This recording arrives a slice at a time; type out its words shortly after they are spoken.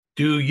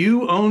Do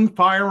you own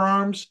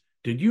firearms?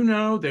 Did you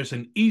know there's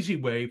an easy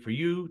way for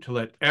you to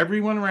let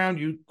everyone around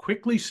you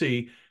quickly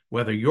see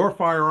whether your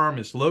firearm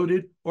is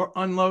loaded or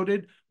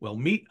unloaded? Well,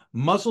 meet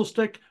muzzle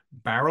stick,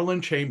 barrel,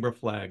 and chamber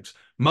flags.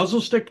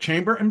 Muzzle stick,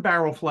 chamber, and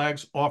barrel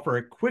flags offer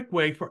a quick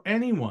way for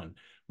anyone,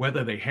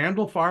 whether they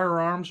handle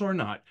firearms or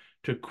not,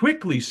 to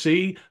quickly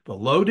see the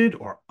loaded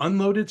or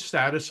unloaded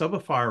status of a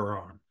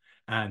firearm.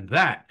 And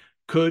that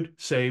could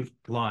save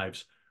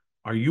lives.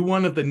 Are you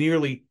one of the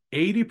nearly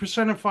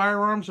 80% of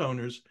firearms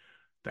owners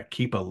that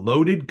keep a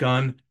loaded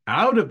gun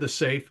out of the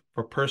safe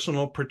for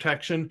personal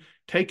protection,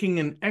 taking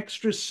an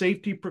extra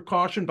safety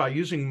precaution by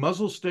using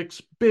muzzle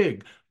sticks?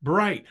 Big,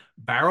 bright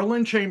barrel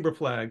and chamber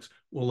flags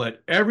will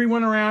let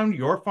everyone around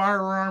your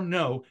firearm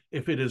know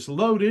if it is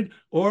loaded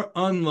or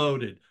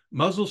unloaded.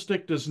 Muzzle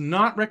stick does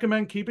not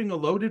recommend keeping a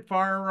loaded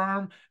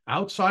firearm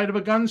outside of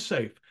a gun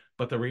safe,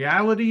 but the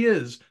reality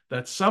is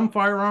that some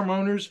firearm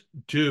owners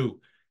do.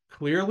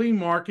 Clearly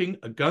marking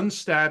a gun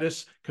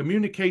status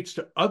communicates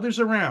to others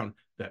around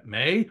that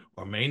may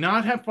or may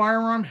not have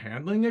firearm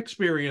handling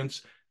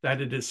experience that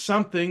it is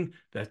something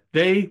that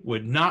they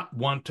would not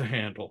want to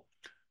handle.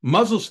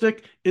 Muzzle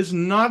stick is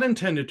not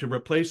intended to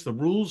replace the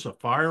rules of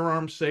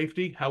firearm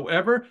safety.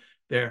 However,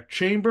 their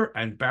chamber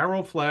and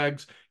barrel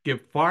flags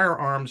give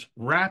firearms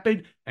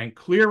rapid and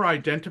clear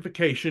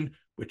identification,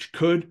 which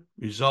could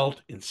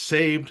result in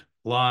saved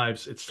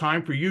lives. It's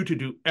time for you to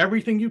do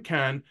everything you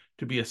can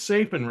to be a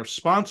safe and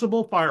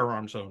responsible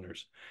firearms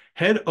owners.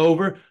 Head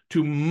over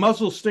to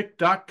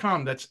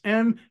muzzlestick.com. That's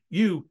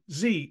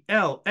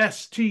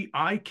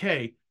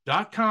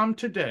MUZLSTIK.com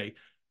today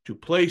to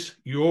place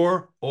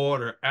your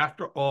order.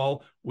 After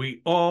all,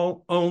 we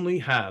all only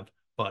have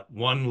but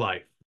one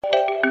life.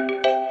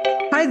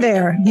 Hi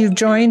there. You've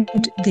joined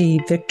the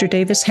Victor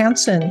Davis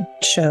Hanson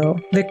Show.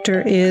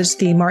 Victor is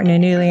the Martin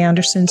and Neely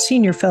Anderson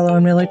Senior Fellow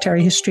in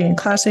Military History and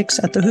Classics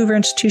at the Hoover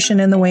Institution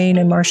in the Wayne,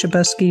 and Marcia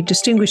Buskey,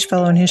 Distinguished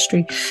Fellow in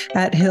History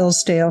at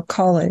Hillsdale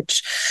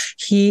College.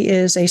 He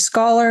is a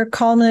scholar,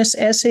 columnist,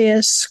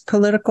 essayist,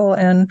 political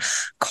and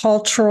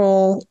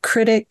cultural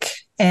critic,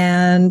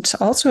 and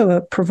also a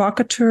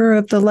provocateur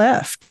of the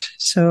left.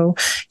 So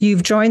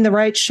you've joined the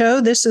right show.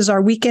 This is our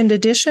weekend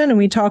edition, and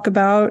we've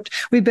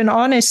been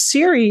on a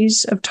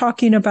series of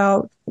talking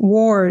about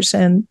wars,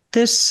 and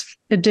this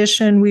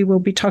edition we will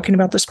be talking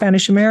about the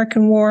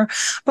Spanish-American War,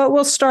 but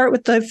we'll start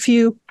with a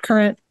few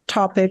current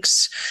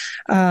topics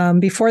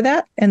before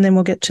that, and then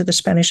we'll get to the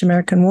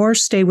Spanish-American War.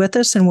 Stay with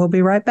us, and we'll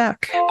be right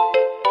back.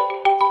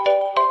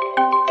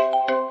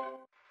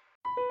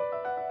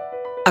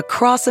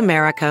 Across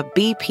America,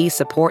 BP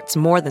supports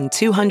more than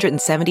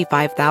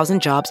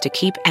 275,000 jobs to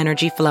keep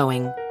energy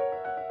flowing.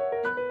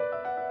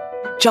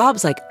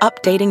 Jobs like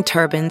updating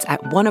turbines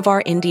at one of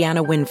our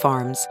Indiana wind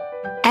farms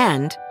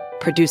and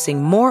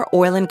producing more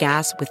oil and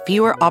gas with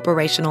fewer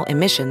operational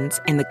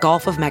emissions in the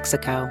Gulf of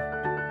Mexico.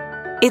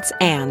 It's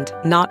and,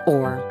 not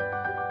or.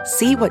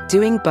 See what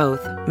doing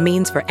both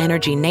means for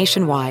energy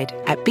nationwide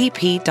at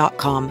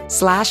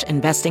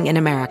bp.com/investing in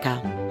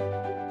America.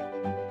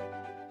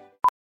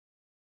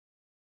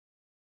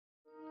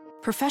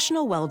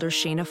 Professional welder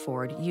Shayna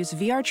Ford used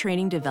VR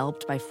training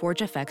developed by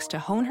ForgeFX to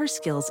hone her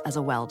skills as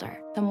a welder.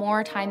 The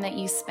more time that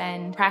you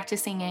spend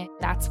practicing it,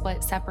 that's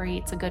what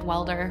separates a good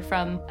welder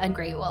from a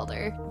great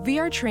welder.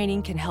 VR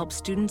training can help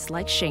students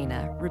like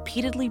Shayna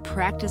repeatedly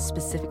practice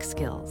specific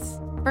skills.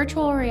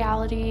 Virtual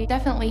reality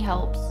definitely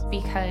helps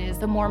because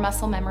the more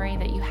muscle memory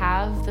that you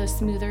have, the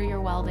smoother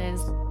your weld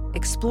is.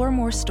 Explore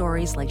more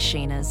stories like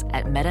Shayna's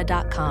at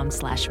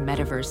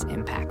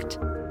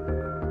meta.com/metaverseimpact.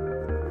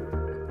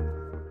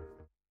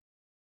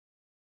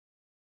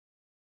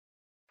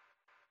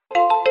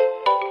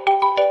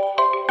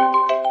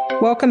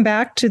 Welcome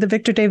back to the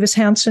Victor Davis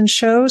Hanson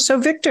Show. So,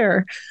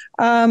 Victor,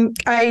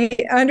 I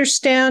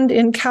understand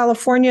in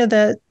California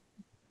that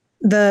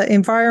the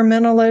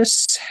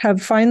environmentalists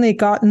have finally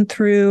gotten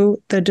through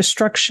the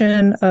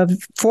destruction of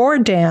 4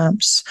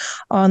 dams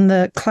on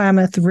the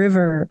Klamath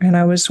River. And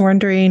I was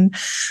wondering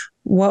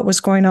what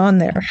was going on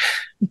there.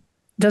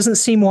 Doesn't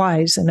seem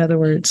wise, in other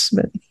words.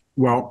 But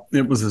well,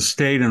 it was a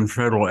state and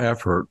federal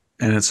effort.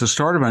 And it's the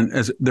start of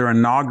as they're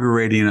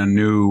inaugurating a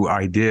new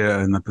idea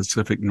in the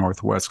Pacific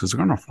Northwest, because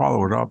they're going to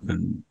follow it up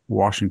in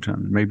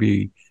Washington,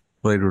 maybe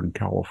later in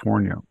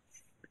California.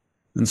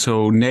 And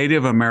so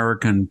Native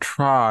American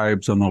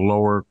tribes on the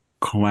lower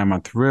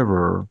Klamath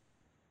River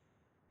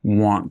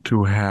want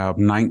to have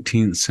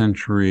 19th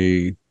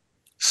century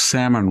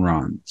salmon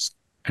runs.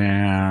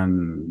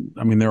 And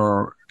I mean, there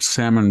are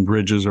salmon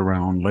bridges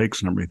around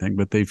lakes and everything,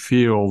 but they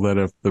feel that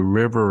if the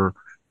river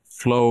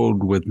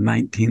flowed with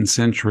 19th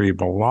century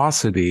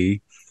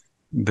velocity,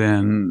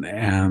 then,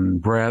 and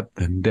breadth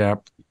and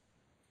depth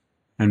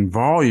and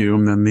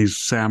volume, then these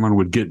salmon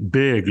would get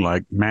big,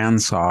 like man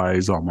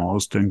size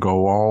almost, and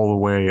go all the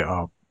way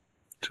up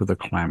to the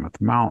Klamath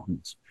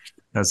Mountains,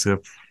 as if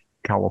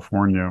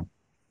California,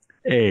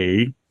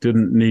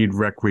 didn't need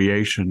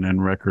recreation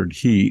and record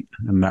heat,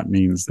 and that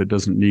means it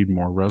doesn't need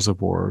more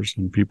reservoirs,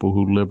 and people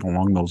who live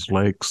along those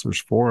lakes,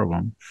 there's 4 of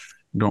them,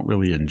 don't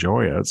really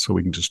enjoy it, so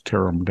we can just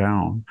tear them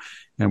down.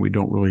 And we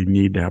don't really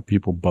need to have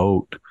people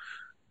boat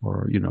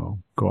or,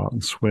 go out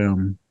and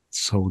swim.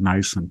 It's so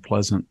nice and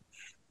pleasant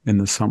in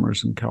the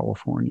summers in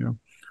California.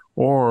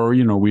 Or,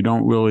 we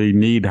don't really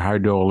need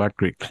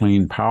hydroelectric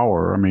clean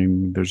power. I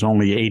mean, there's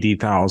only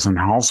 80,000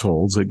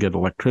 households that get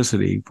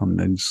electricity from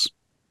these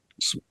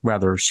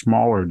rather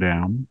smaller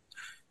dams.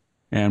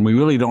 And we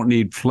really don't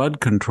need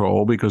flood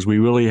control because we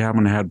really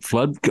haven't had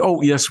flood.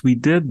 Oh, yes, we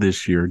did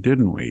this year,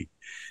 didn't we?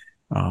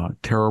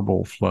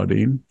 Terrible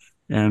flooding.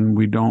 And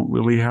we don't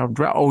really have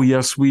drought. Oh,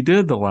 yes, we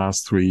did the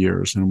last 3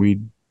 years.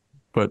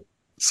 But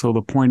so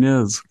the point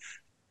is,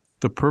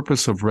 the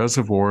purpose of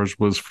reservoirs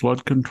was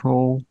flood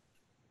control,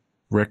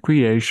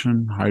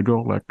 recreation,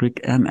 hydroelectric,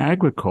 and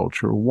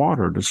agriculture,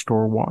 water, to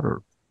store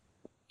water.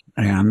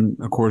 And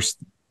of course,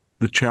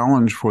 the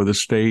challenge for the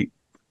state,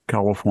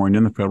 California,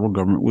 and the federal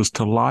government was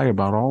to lie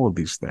about all of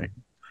these things.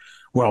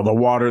 Well, the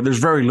water, there's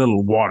very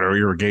little water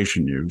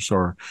irrigation use.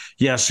 Or,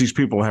 yes, these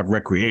people have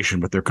recreation,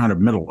 but they're kind of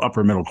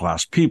upper middle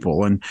class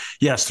people. And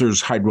yes,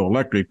 there's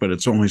hydroelectric, but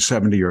it's only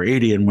 70 or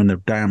 80. And when the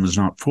dam is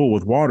not full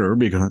with water,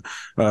 because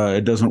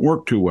it doesn't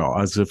work too well,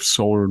 as if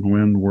solar and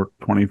wind work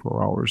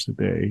 24 hours a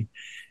day.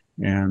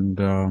 And,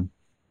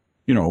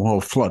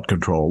 flood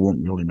control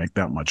won't really make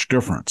that much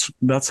difference.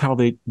 That's how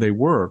they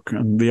work.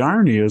 And the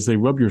irony is they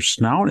rub your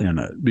snout in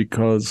it,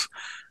 because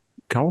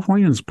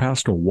Californians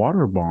passed a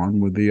water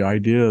bond with the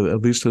idea,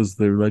 at least as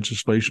the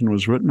legislation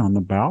was written on the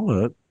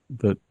ballot,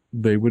 that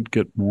they would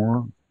get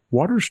more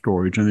water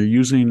storage. And they're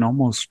using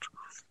almost,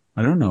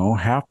 I don't know,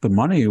 half the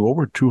money,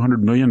 over $200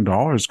 million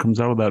comes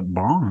out of that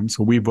bond.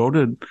 So we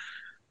voted.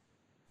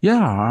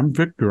 Yeah, I'm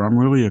Victor. I'm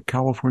really a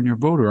California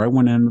voter. I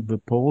went into the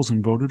polls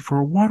and voted for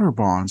a water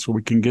bond so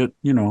we can get,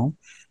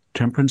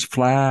 Temperance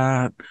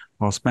Flat,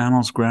 Los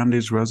Banos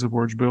Grandes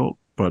reservoirs built.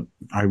 But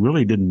I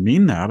really didn't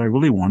mean that. I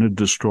really wanted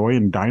to destroy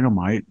and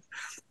dynamite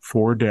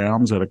 4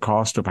 dams at a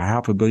cost of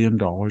 $500 million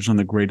and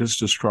the greatest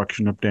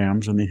destruction of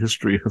dams in the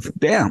history of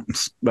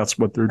dams. That's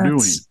what they're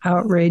doing.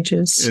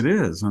 Outrageous. It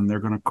is. And they're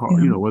going to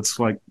call, it's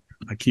like,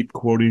 I keep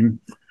quoting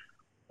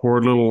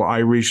poor little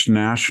Irish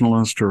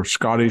nationalist or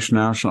Scottish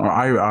national,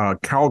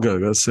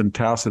 Calgagus in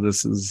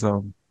Tacitus's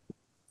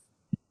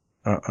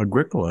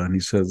Agricola. And he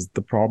says,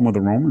 the problem with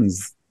the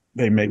Romans,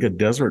 they make a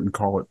desert and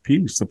call it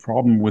peace. The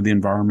problem with the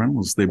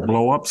environmentalists, they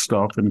blow up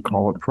stuff and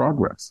call it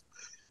progress.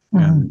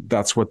 Mm-hmm. And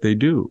that's what they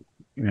do.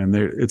 And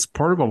it's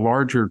part of a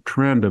larger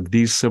trend of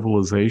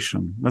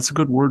decivilization. That's a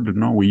good word to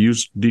know. We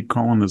use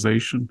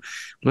decolonization.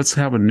 Let's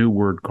have a new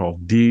word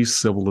called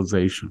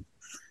decivilization.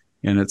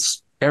 And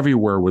it's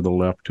everywhere with the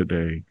left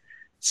today.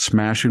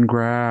 Smash and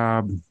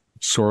grab.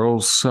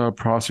 Soros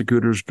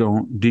prosecutors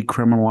don't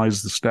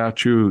decriminalize the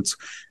statutes,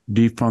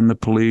 defund the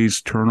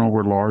police, turn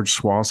over large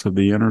swaths of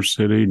the inner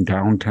city and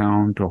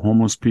downtown to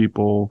homeless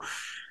people.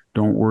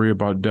 Don't worry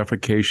about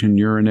defecation,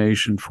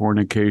 urination,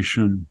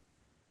 fornication,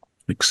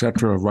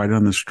 etc. right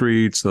on the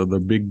streets, the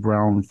big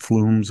brown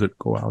flumes that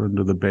go out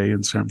into the bay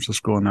in San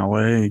Francisco and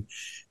LA.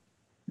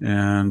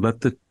 And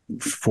let the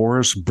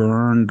forests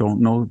burn.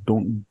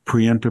 Don't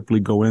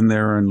preemptively go in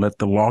there and let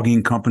the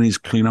logging companies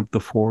clean up the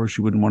forest.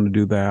 You wouldn't want to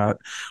do that.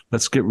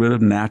 Let's get rid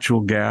of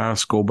natural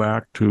gas, go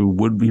back to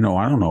wood,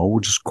 I don't know,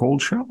 just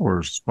cold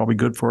showers. It's probably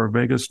good for our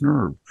vagus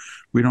nerve.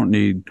 We don't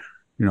need,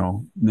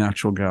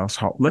 natural gas.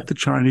 Let the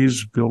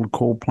Chinese build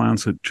coal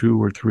plants at 2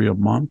 or 3 a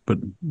month, but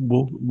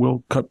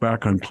we'll cut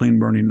back on clean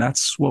burning.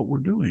 That's what we're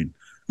doing.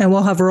 And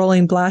we'll have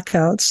rolling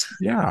blackouts.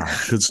 Yeah,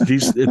 it's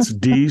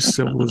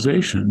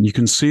decivilization. You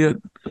can see it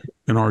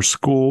in our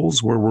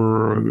schools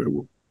where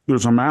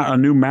there's a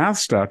new math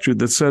statute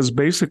that says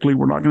basically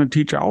we're not going to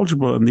teach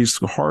algebra in these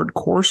hard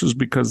courses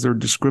because they're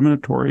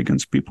discriminatory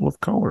against people of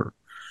color.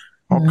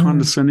 How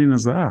condescending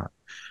is that?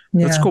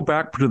 Yeah. Let's go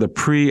back to the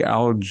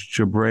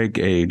pre-algebraic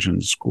age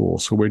in school.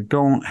 So we'll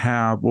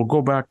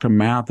go back to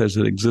math as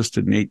it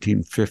existed in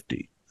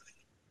 1850.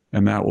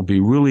 And that will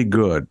be really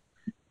good.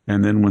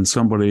 And then when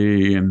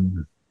somebody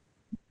in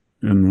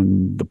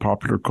the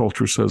popular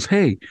culture says,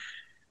 hey,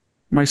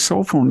 my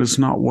cell phone is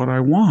not what I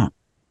want,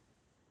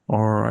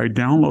 or I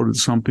downloaded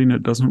something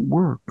that doesn't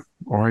work,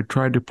 or I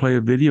tried to play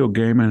a video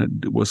game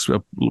and it was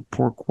of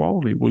poor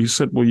quality. Well, you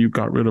said, you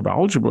got rid of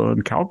algebra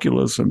and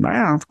calculus and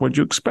math. What'd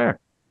you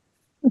expect?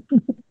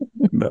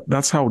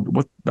 That's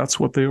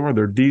what they are.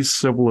 They're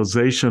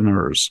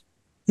decivilizationers.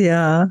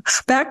 Yeah.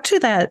 Back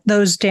to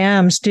those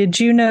dams. Did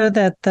you know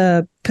that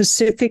the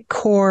Pacific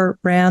Corps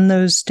ran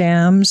those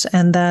dams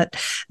and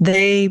that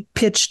they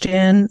pitched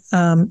in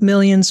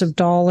millions of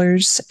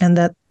dollars, and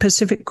that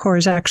Pacific Corps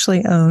is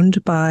actually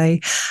owned by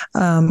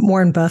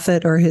Warren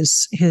Buffett or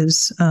his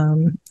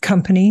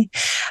company?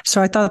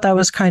 So I thought that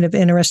was kind of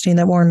interesting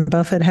that Warren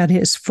Buffett had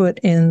his foot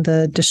in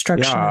the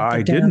destruction of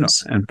the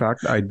dams. In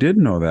fact, I did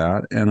know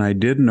that. And I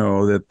did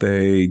know that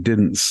they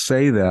didn't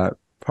say that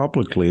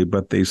publicly,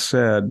 but they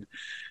said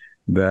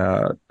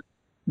that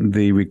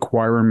the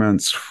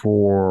requirements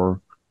for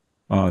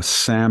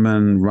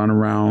salmon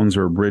runarounds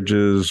or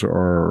bridges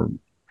or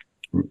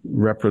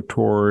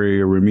reparatory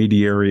or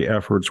remediary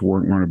efforts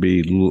weren't going to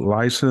be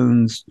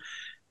licensed.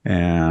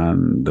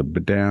 And the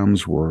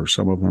dams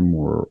some of them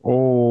were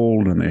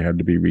old and they had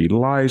to be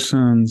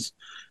relicensed.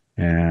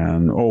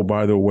 And, oh,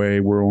 by the way,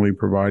 we're only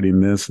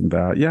providing this and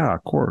that. Yeah,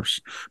 of course.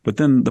 But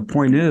then the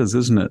point is,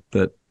 isn't it,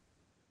 that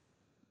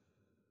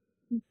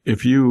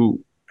if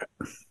you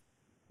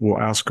will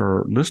ask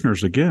our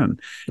listeners again,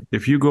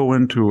 if you go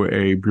into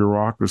a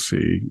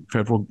bureaucracy,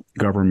 federal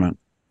government,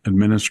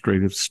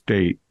 administrative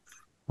state,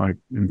 like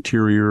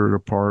Interior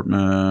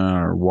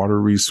Department or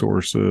Water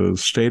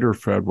Resources, state or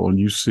federal, and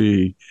you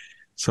see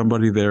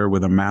somebody there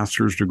with a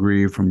master's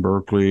degree from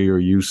Berkeley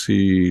or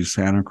UC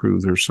Santa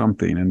Cruz or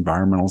something,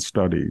 environmental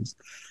studies,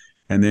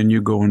 and then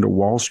you go into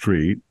Wall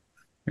Street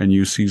and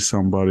you see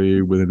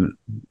somebody with an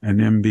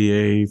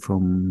MBA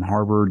from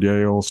Harvard,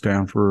 Yale,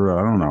 Stanford,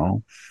 I don't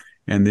know,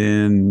 and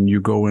then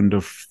you go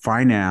into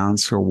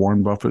finance or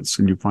Warren Buffett's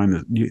and you find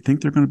that, do you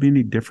think they're going to be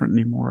any different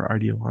anymore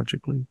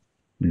ideologically?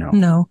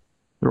 No.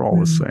 They're all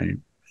the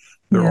same.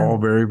 They're all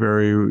very,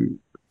 very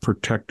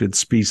protected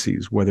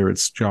species, whether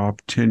it's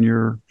job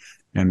tenure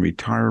and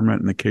retirement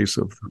in the case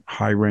of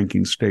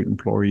high-ranking state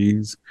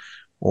employees,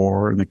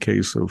 or in the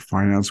case of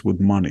finance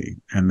with money.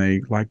 And they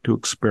like to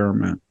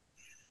experiment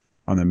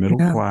on the middle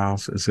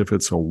class as if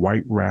it's a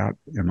white rat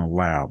in a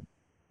lab,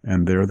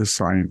 and they're the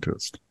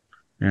scientist.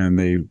 And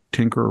they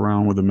tinker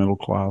around with the middle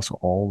class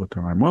all the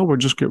time. Well, we'll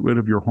just get rid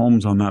of your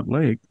homes on that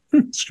lake.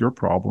 It's your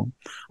problem.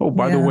 Oh,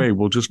 by the way,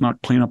 we'll just not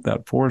clean up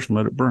that forest and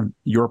let it burn.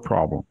 Your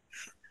problem.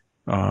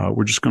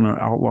 We're just going to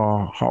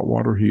outlaw hot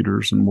water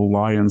heaters, and we'll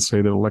lie and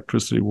say that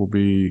electricity will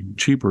be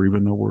cheaper,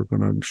 even though we're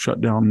going to shut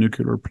down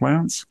nuclear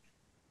plants.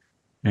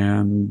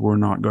 And we're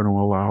not going to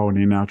allow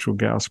any natural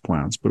gas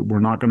plants, but we're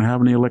not going to have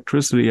any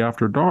electricity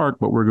after dark,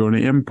 but we're going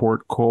to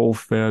import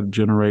coal-fed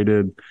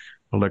generated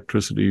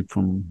electricity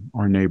from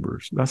our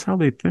neighbors. That's how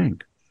they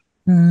think.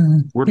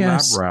 We're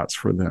lab rats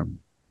for them.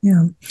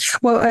 Yeah.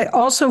 Well,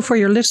 also for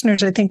your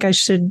listeners, I think I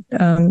should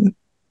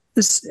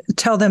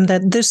tell them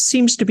that this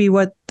seems to be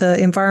what the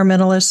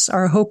environmentalists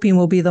are hoping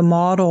will be the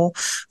model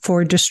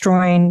for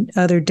destroying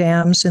other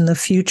dams in the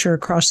future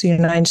across the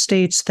United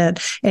States, that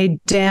a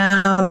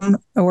dam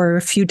or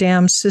a few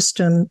dam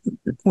system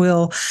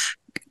will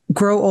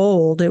grow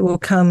old. It will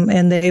come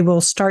and they will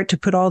start to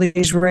put all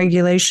these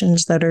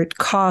regulations that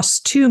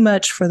cost too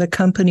much for the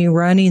company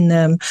running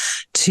them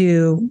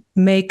to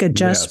make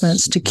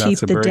adjustments to keep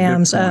the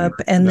dams up.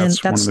 And then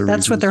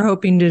that's what they're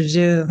hoping to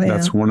do.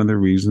 That's one of the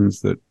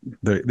reasons that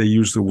they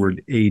use the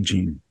word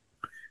aging.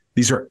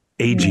 These are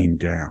aging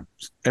dams.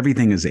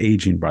 Everything is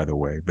aging, by the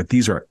way, but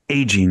these are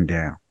aging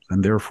dams.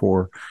 And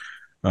therefore,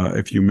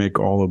 if you make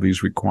all of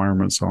these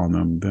requirements on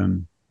them,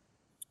 then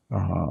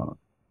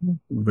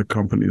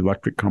the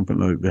electric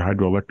company, the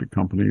hydroelectric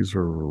companies,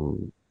 or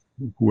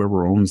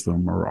whoever owns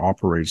them or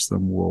operates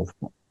them will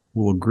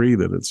agree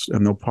that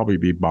and they'll probably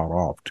be bought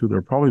off too.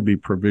 There'll probably be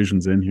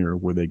provisions in here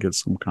where they get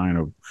some kind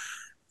of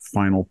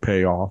final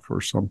payoff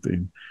or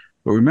something.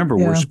 But remember,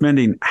 we're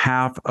spending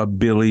 $500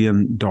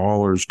 million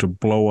to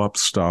blow up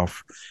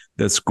stuff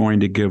that's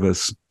going to give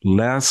us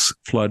less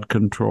flood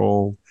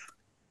control,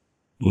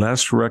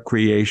 less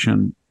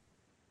recreation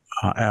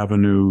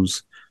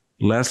avenues,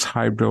 less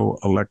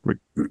hydroelectric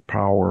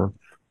power,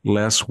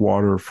 less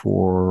water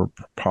for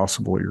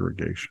possible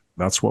irrigation.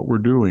 That's what we're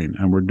doing.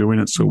 And we're doing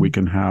it so we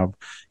can have,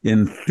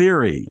 in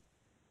theory,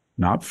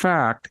 not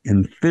fact,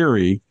 in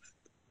theory,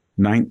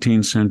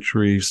 19th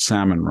century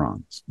salmon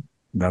runs.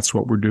 That's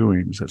what we're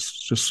doing. That's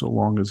just so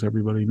long as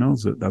everybody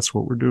knows it. That's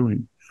what we're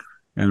doing.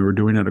 And we're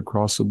doing it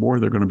across the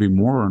board. There are going to be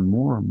more and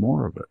more and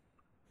more of it.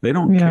 They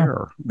don't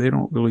care. They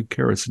don't really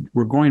care.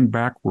 We're going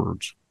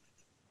backwards.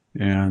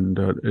 And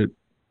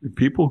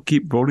people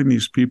keep voting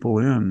these people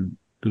in,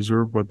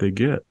 deserve what they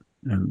get.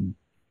 And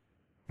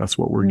that's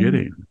what we're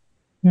getting.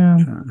 Yeah.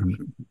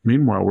 And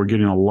meanwhile, we're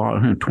getting a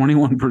lot.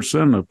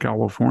 21% of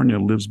California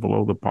lives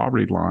below the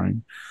poverty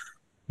line.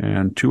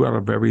 And 2 out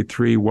of every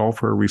 3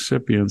 welfare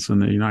recipients in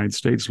the United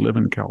States live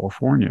in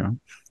California.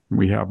 And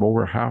we have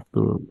over half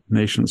the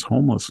nation's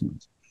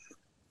homelessness.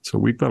 So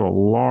we've got a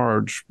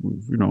large,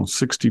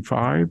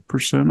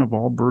 65% of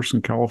all births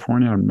in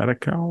California are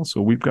Medi-Cal.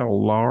 So we've got a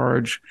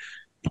large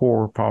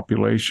poor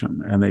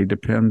population, and they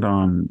depend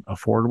on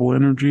affordable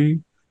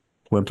energy,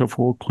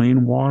 plentiful,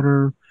 clean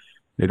water.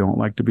 They don't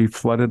like to be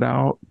flooded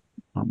out.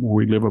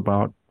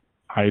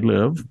 I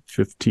live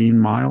 15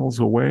 miles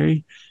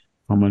away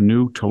from a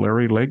new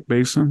Tulare Lake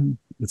Basin.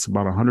 It's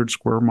about 100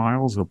 square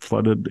miles of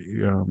flooded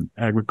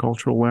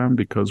agricultural land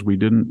because we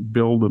didn't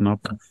build enough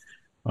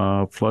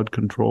flood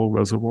control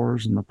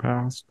reservoirs in the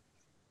past.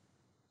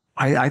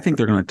 I think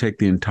they're going to take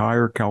the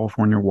entire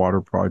California Water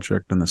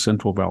Project and the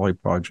Central Valley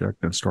Project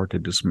and start to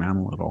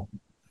dismantle it all.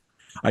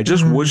 I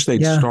just wish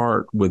they'd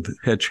start with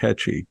Hetch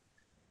Hetchy.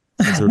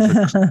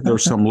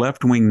 There's some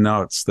left-wing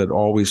nuts that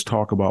always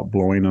talk about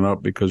blowing it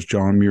up because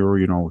John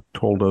Muir,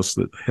 told us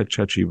that Hetch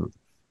Hetchy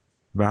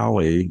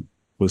Valley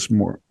was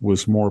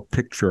more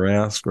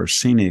picturesque or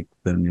scenic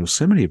than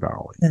Yosemite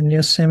Valley. And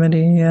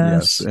Yosemite,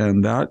 yes.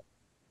 And that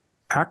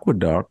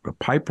aqueduct, a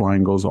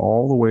pipeline goes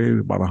all the way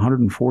about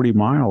 140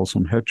 miles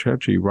from Hetch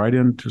Hetchy right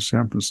into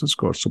San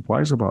Francisco. It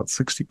supplies about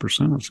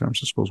 60% of San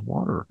Francisco's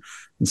water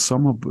and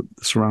some of the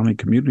surrounding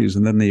communities.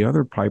 And then the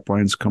other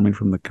pipelines coming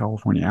from the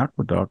California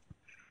aqueduct,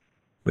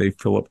 they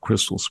fill up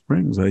Crystal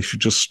Springs. They should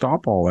just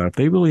stop all that. If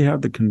they really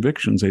had the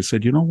convictions, they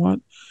said, you know what?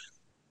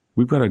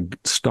 We've got to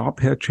stop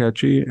Hetch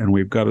Hetchy and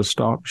we've got to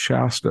stop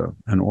Shasta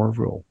and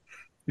Orville.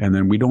 And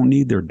then we don't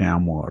need their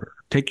dam water.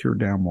 Take your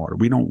dam water.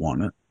 We don't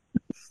want it.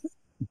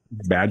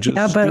 Badges,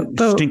 yeah, but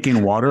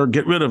stinking water,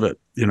 get rid of it.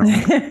 You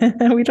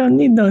know, we don't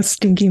need those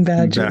stinking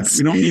badges.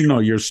 We don't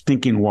need your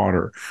stinking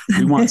water.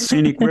 We want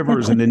scenic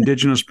rivers and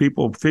indigenous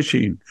people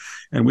fishing,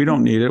 and we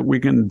don't need it. We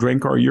can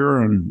drink our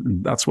urine.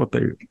 And that's what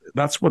they're.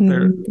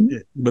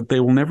 But they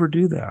will never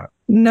do that.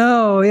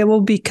 No, it will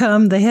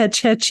become the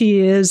Hetch Hetchy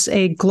is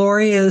a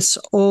glorious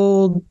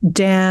old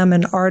dam,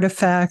 an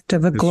artifact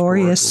of a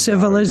glorious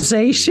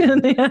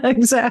civilization. Yeah,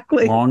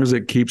 exactly. As long as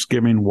it keeps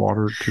giving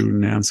water to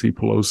Nancy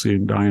Pelosi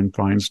and Dianne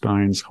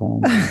Feinstein's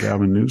home and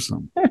Gavin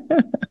Newsom.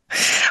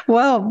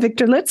 Well,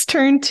 Victor, let's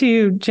turn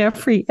to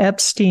Jeffrey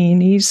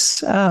Epstein.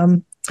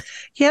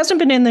 He hasn't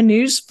been in the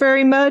news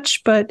very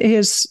much, but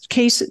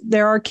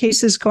there are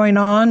cases going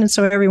on. And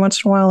so every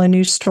once in a while, a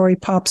news story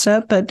pops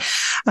up. But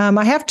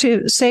I have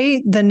to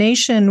say The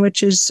Nation,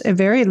 which is a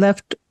very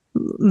left-leaning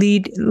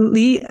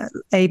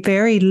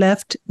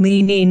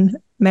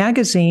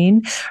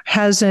magazine,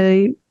 has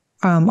a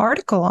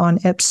article on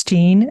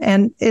Epstein.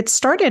 And it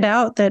started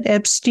out that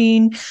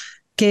Epstein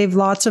gave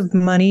lots of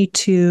money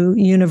to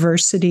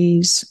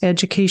universities,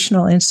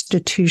 educational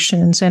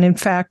institutions. And in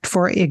fact,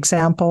 for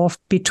example,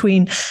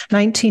 between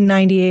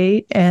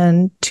 1998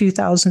 and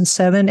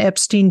 2007,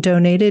 Epstein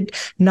donated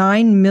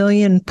 $9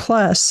 million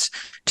plus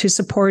to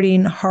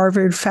supporting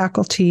Harvard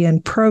faculty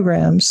and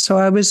programs. So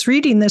I was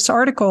reading this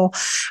article.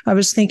 I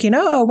was thinking,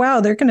 oh,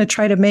 wow, they're going to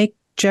try to make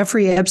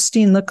Jeffrey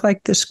Epstein looked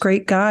like this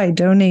great guy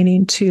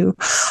donating to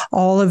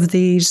all of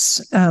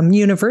these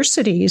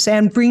universities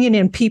and bringing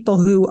in people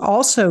who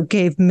also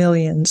gave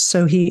millions.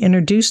 So he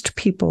introduced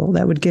people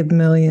that would give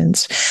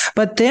millions.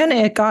 But then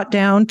it got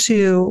down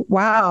to,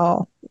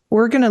 wow,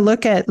 we're going to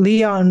look at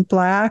Leon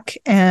Black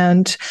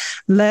and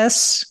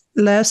Leslie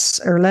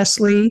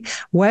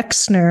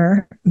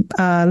Wexner.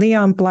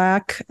 Leon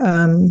Black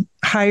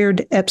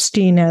hired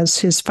Epstein as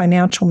his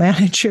financial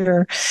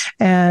manager,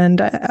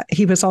 and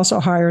he was also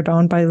hired,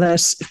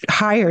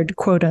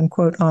 quote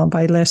unquote, on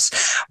by Les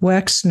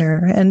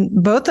Wexner. And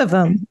both of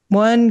them,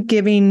 one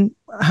giving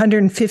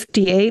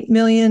 $158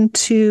 million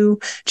to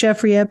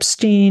Jeffrey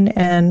Epstein,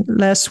 and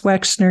Les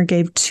Wexner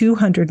gave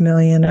 $200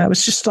 million. I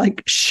was just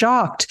like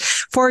shocked,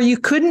 for you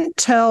couldn't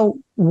tell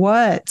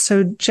what.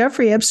 So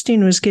Jeffrey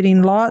Epstein was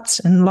getting lots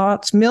and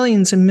lots,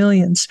 millions and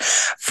millions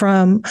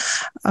from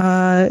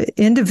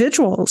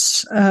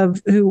individuals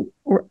who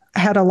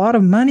had a lot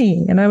of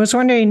money. And I was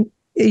wondering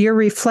your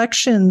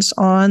reflections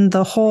on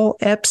the whole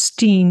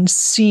Epstein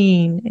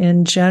scene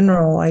in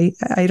general. I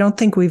don't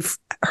think we've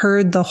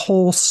heard the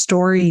whole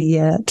story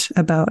yet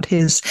about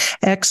his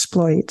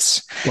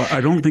exploits. Well,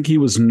 I don't think he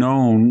was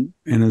known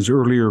in his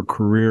earlier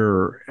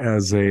career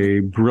as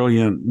a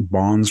brilliant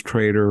bonds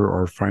trader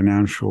or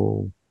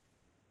financial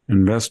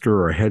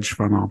investor or hedge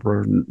fund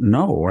operator.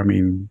 No, I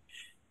mean,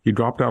 he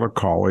dropped out of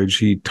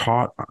college.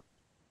 I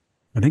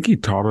think he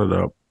taught at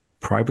a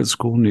private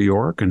school in New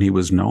York, and he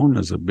was known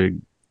as a big,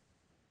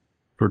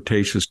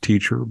 flirtatious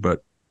teacher,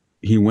 but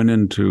he went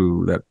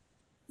into that,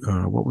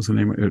 what was the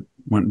name of it?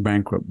 Went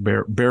bankrupt.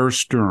 Bear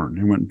Stearns.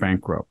 He went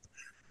bankrupt.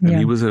 And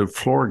He was a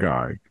floor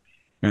guy.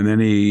 And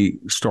then he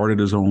started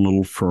his own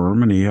little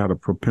firm, and he had a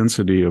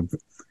propensity of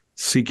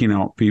seeking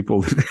out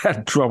people that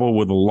had trouble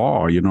with the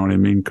law, you know what I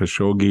mean?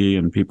 Khashoggi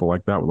and people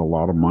like that with a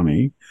lot of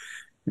money.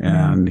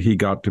 And he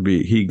got a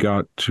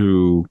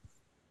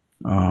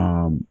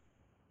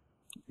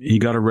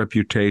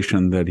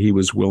reputation that he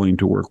was willing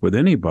to work with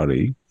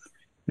anybody.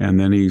 And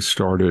then he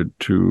started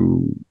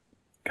to,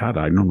 God,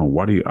 I don't know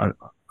what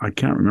I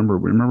can't remember.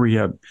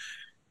 Remember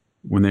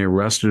when they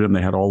arrested him,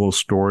 they had all those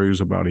stories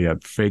about he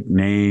had fake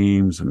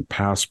names and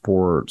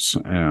passports,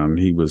 and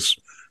he was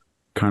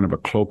kind of a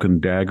cloak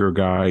and dagger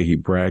guy. He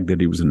bragged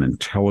that he was an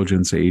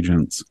intelligence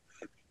agent.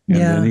 And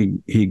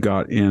then he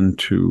got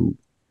into,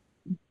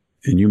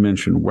 and you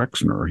mentioned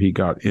Wexner, he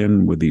got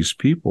in with these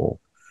people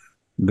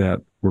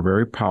that were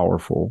very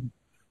powerful.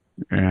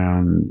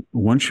 And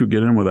once you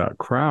get in with that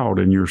crowd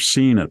and you're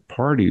seen at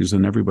parties,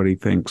 and everybody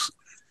thinks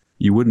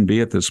you wouldn't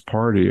be at this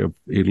party of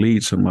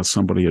elites unless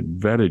somebody had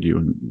vetted you,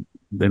 and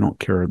they don't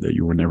care that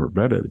you were never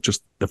vetted.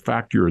 Just the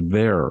fact you're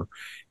there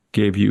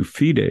gave you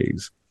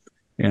fides.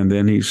 And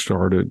then he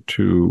started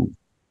to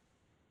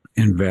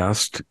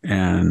invest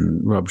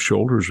and rub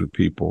shoulders with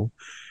people.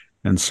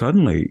 And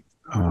suddenly,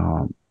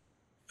 and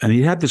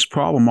he had this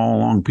problem all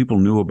along, people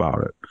knew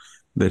about it,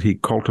 that he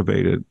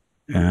cultivated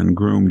and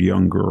groomed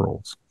young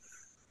girls.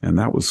 And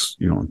that was,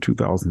 in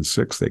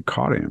 2006, they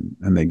caught him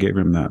and they gave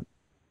him that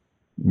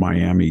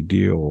Miami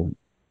deal.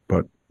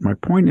 But my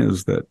point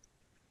is that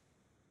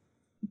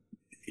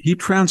he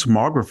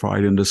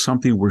transmogrified into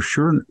something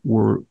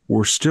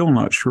we're still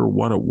not sure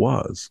what it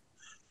was.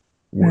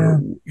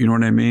 You know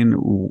what I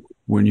mean?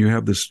 When you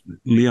have this,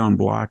 Leon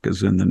Black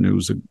is in the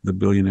news, the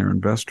billionaire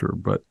investor,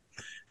 but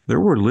there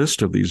were a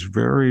list of these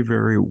very,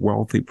 very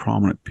wealthy,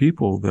 prominent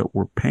people that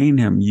were paying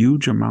him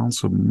huge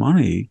amounts of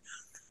money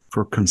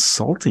for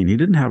consulting. He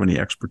didn't have any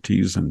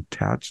expertise in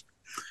tax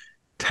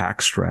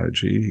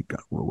strategy.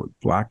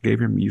 Black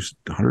gave him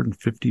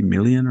 150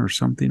 million or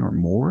something or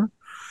more.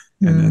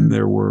 And then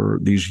there were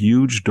these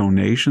huge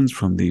donations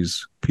from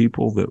these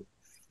people that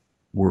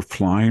were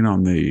flying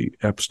on the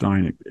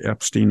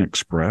Epstein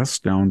Express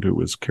down to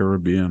his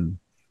Caribbean,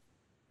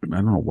 I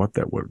don't know what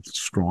that was,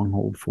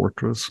 stronghold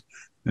fortress.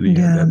 And he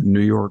had that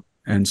New York.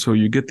 And so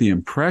you get the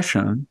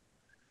impression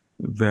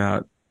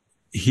that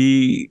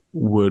he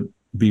would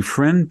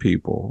befriend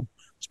people,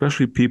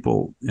 especially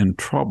people in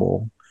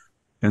trouble,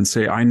 and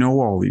say, I know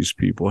all these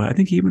people. I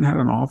think he even had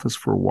an office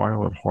for a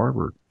while at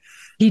Harvard.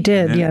 He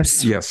did,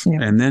 yes. Yes.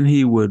 Yeah. And then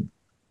he would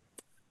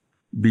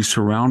be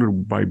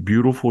surrounded by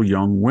beautiful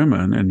young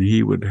women, and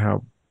he would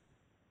have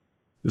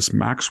this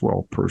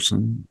Maxwell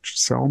person,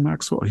 Giselle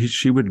Maxwell.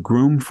 She would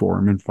groom for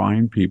him and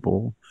find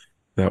people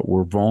that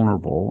were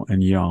vulnerable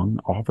and young,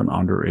 often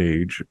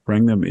underage,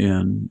 bring them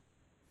in,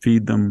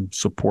 feed them,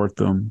 support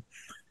them,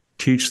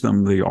 teach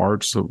them the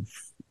arts of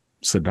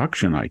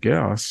seduction, I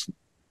guess.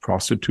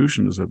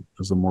 Prostitution is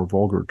a more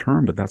vulgar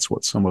term, but that's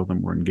what some of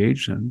them were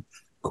engaged in,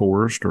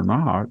 coerced or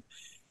not.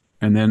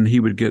 And then he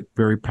would get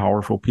very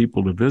powerful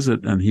people to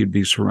visit, and he'd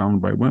be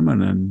surrounded by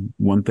women, and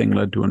one thing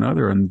led to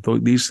another. And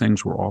these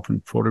things were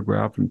often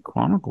photographed and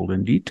chronicled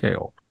in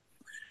detail.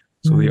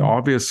 So the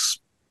obvious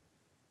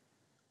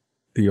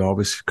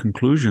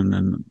conclusion,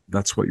 and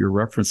that's what you're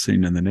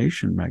referencing in the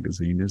Nation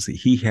magazine, is that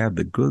he had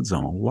the goods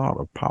on a lot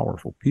of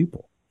powerful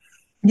people.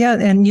 Yeah,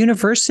 and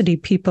university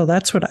people,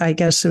 that's what I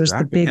guess was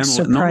the big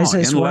surprise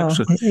as well.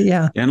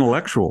 Yeah.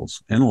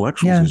 Intellectuals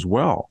as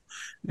well.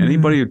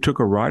 Anybody who took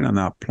a ride on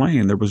that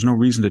plane, there was no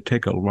reason to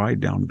take a ride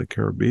down to the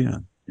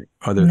Caribbean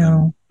other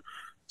than.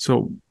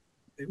 So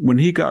when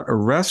he got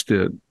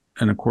arrested,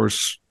 and of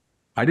course,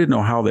 I didn't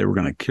know how they were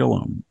going to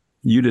kill him.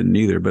 You didn't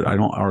either, but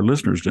our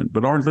listeners didn't.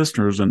 But our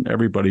listeners and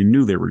everybody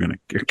knew they were going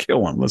to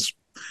kill him.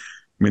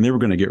 They were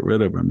going to get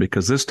rid of him,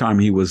 because this time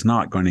he was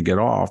not going to get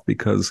off,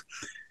 because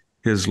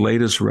his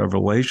latest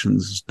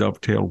revelations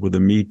dovetailed with the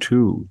Me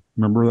Too.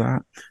 Remember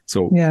that?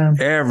 So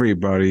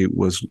everybody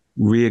was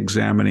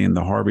re-examining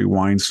the Harvey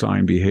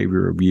Weinstein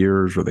behavior of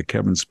years, or the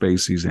Kevin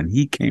Spacey's, and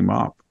he came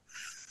up,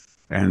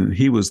 and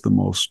he was the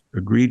most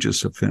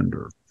egregious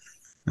offender.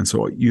 And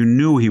so you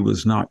knew he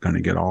was not going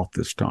to get off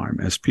this time,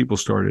 as people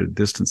started to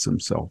distance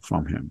themselves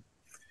from him.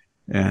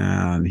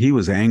 And he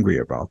was angry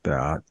about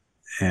that.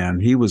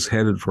 And he was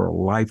headed for a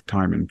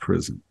lifetime in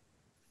prison.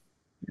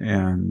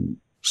 And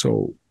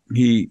so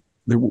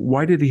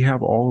why did he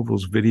have all of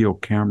those video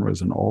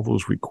cameras and all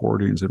those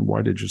recordings? And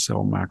why did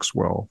Giselle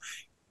Maxwell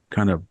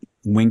kind of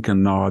wink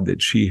and nod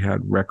that she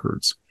had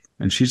records?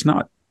 And she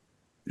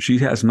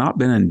has not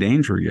been in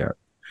danger yet.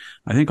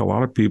 I think a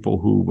lot of people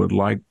who would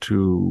like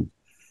to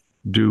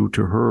do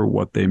to her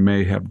what they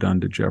may have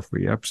done to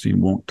Jeffrey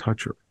Epstein won't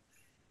touch her,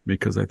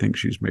 because I think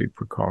she's made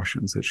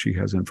precautions that she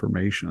has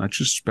information. That's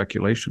just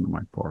speculation on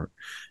my part.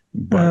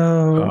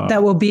 But,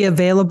 that will be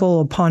available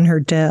upon her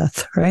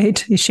death, right?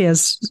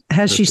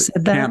 Has she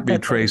said that? Can't be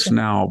traced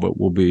now, but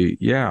will be,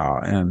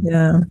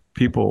 And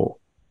people,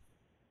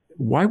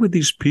 why would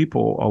these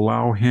people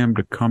allow him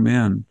to come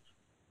in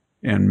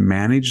and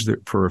manage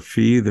for a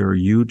fee their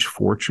huge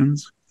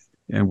fortunes,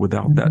 and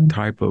without that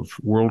type of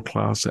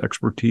world-class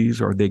expertise?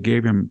 Or they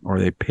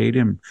paid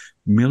him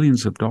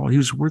millions of dollars. He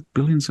was worth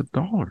billions of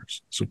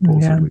dollars,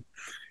 supposedly.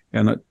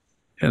 And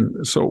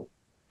so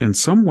in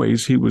some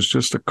ways, he was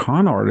just a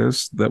con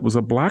artist that was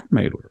a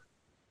blackmailer.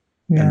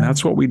 And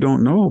that's what we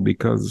don't know,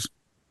 because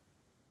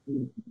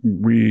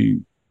we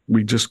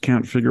just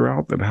can't figure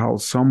out that how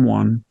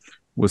someone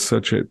with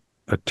such a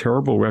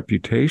terrible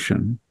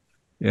reputation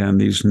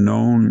and these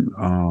known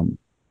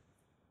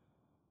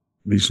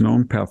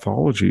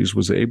pathologies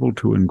was able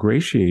to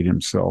ingratiate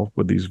himself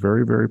with these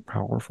very, very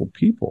powerful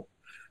people.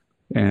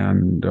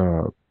 And,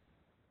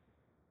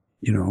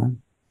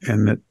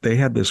 and that they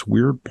had this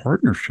weird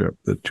partnership,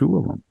 the two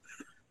of them,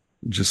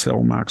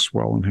 Giselle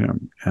Maxwell and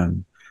him.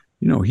 And,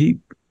 he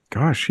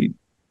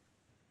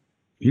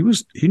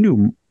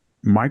knew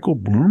Michael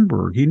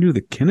Bloomberg. He knew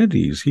the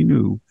Kennedys. He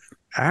knew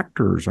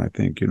actors, I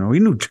think, he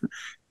knew,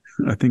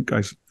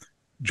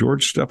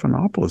 George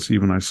Stephanopoulos,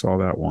 even I saw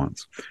that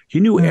once. He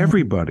knew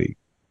everybody.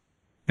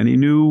 And he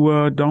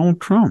knew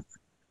Donald Trump.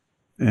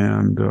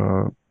 And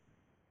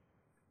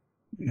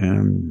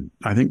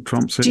I think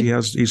Trump said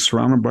he's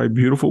surrounded by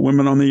beautiful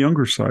women on the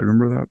younger side.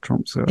 Remember that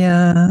Trump said?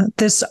 Yeah.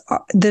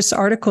 This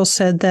article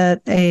said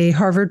that a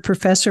Harvard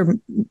professor,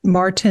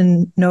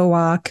 Martin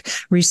Nowak,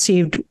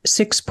 received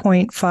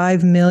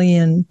 $6.5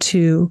 million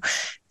to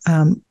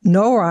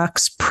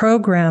Nowak's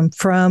program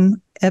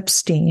from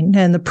Epstein,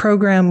 and the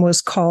program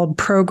was called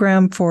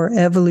Program for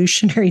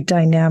Evolutionary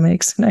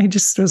Dynamics. And I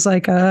just was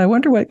like, I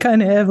wonder what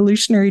kind of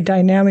evolutionary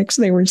dynamics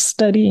they were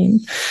studying.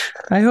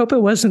 I hope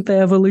it wasn't the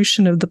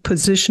evolution of the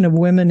position of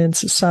women in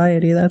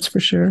society, that's for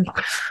sure.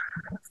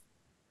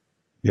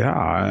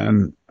 Yeah,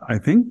 and I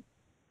think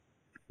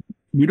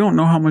we don't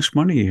know how much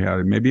money he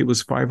had. Maybe it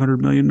was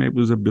 500 million, maybe it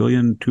was $1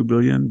 billion, 2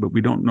 billion, but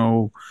we don't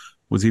know.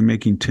 Was he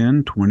making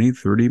 10, 20,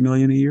 30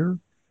 million a year?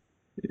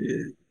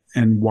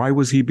 And why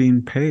was he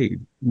being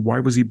paid? Why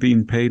was he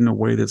being paid in a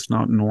way that's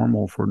not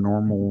normal for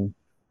normal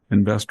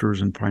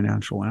investors and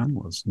financial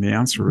analysts? And the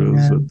answer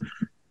is that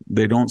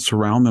they don't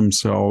surround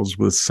themselves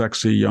with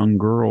sexy young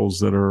girls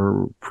that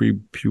are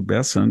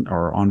prepubescent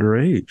or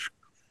underage.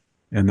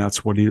 And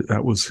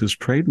that was his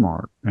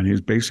trademark. And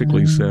he's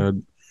basically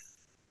said,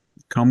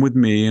 come with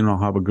me and I'll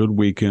have a good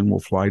weekend. We'll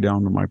fly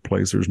down to my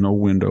place. There's no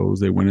windows.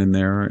 They went in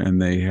there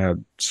and they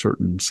had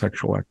certain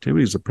sexual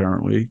activities,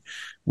 apparently,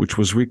 which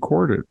was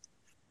recorded.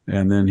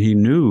 And then he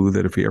knew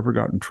that if he ever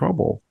got in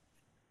trouble,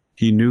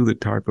 he knew the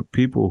type of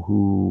people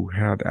who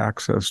had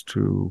access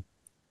to,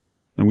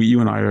 and you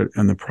and I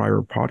in the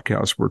prior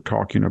podcast were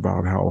talking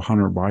about how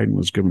Hunter Biden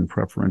was given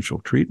preferential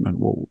treatment.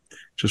 Well,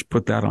 just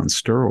put that on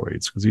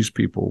steroids, because these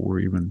people were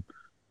even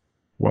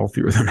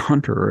wealthier than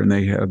Hunter and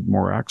they had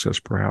more access,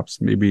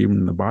 perhaps, maybe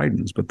even the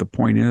Bidens. But the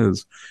point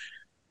is,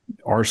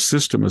 our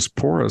system is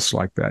porous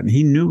like that. And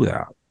he knew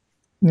that.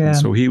 Yeah. And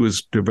so he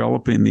was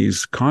developing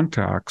these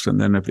contacts. And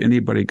then if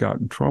anybody got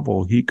in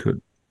trouble, he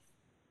could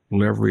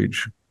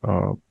leverage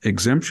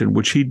exemption,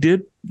 which he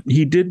did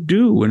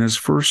do in his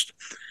first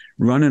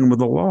run-in with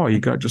the law. He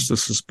got just a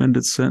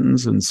suspended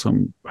sentence and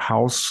some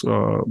house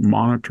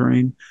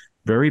monitoring,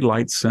 very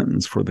light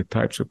sentence for the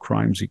types of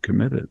crimes he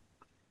committed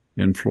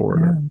in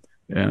Florida. Yeah.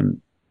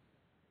 And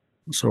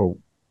so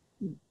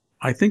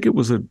I think it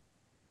was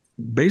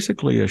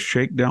basically a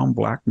shakedown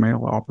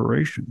blackmail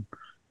operation.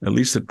 At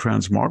least it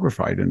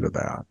transmogrified into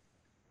that.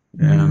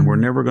 And we're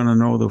never going to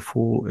know the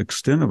full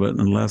extent of it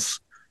unless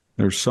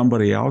there's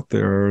somebody out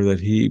there that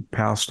he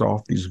passed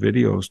off these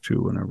videos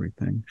to and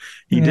everything.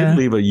 He did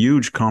leave a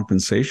huge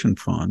compensation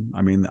fund.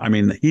 I mean,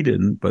 he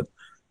didn't, but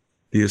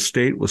the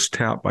estate was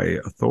tapped by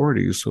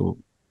authorities. So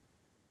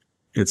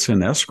it's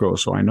in escrow.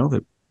 So I know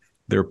that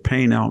they're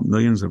paying out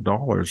millions of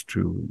dollars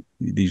to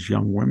these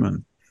young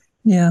women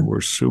who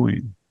were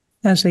suing.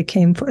 As they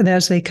come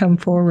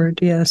forward,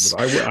 yes.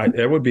 But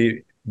that would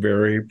be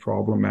very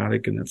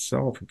problematic in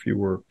itself if you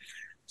were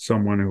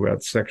someone who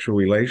had sexual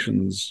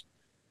relations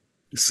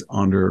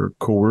under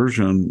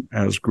coercion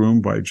as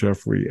groomed by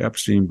Jeffrey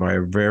Epstein by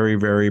a very,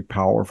 very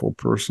powerful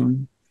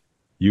person.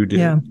 You did.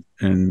 Yeah.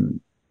 And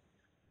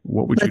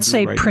what would Let's you do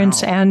say right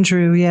Prince now?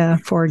 Andrew,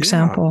 for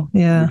example.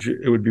 Yeah.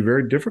 It would be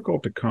very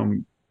difficult to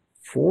come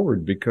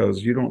forward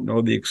because you don't know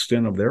the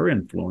extent of their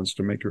influence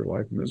to make your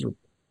life miserable.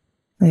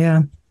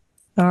 Yeah.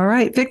 All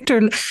right,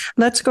 Victor,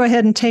 let's go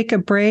ahead and take a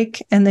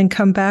break and then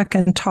come back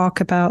and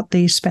talk about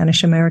the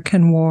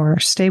Spanish-American War.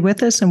 Stay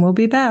with us and we'll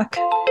be back.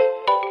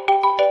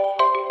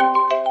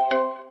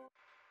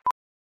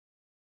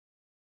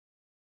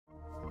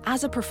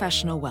 As a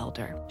professional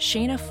welder,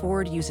 Shayna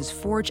Ford uses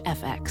Forge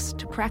FX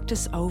to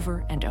practice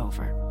over and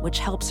over, which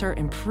helps her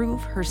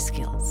improve her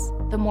skills.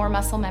 The more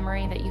muscle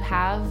memory that you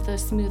have, the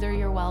smoother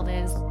your weld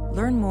is.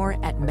 Learn more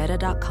at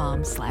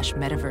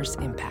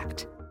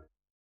meta.com/metaverseimpact.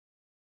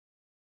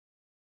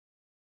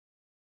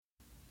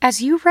 As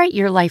you write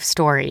your life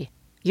story,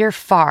 you're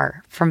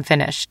far from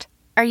finished.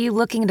 Are you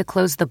looking to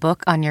close the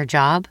book on your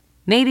job?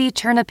 Maybe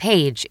turn a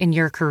page in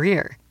your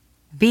career?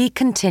 Be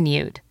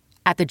continued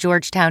at the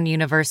Georgetown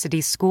University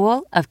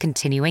School of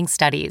Continuing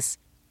Studies.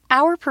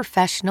 Our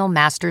professional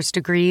master's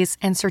degrees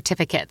and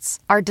certificates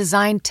are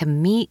designed to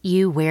meet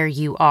you where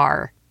you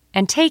are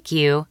and take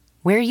you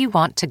where you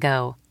want to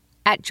go.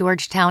 At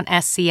Georgetown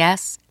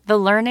SCS, the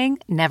learning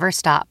never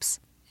stops,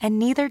 and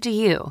neither do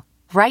you.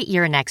 Write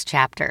your next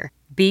chapter.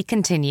 Be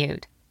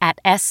continued at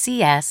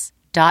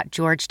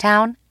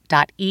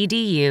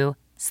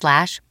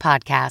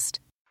scs.georgetown.edu/podcast.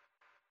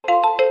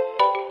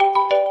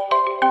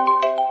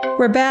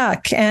 We're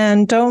back,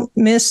 and don't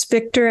miss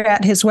Victor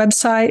at his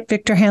website,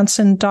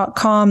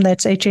 victorhanson.com.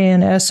 That's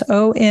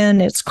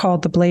Hanson. It's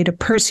called The Blade of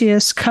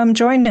Perseus. Come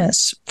join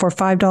us for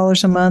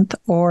 $5 a month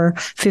or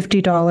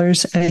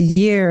 $50 a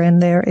year. And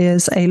there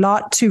is a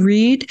lot to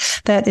read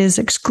that is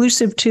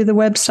exclusive to the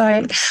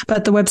website.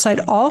 But the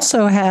website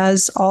also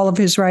has all of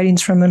his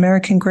writings from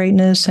American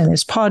Greatness and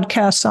his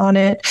podcasts on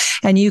it.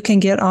 And you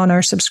can get on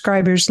our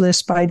subscribers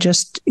list by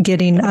just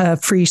getting a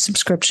free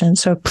subscription.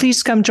 So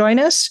please come join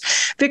us.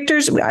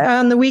 Victor's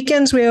on the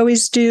weekends, we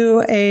always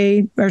do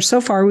so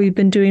far we've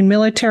been doing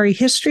military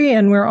history,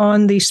 and we're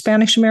on the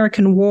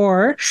Spanish-American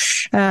War,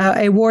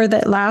 a war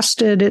that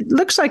lasted, it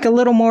looks like a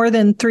little more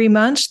than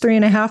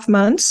 3.5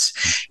 months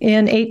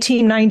in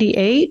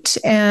 1898.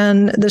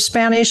 And the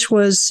Spanish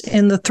was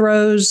in the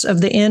throes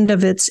of the end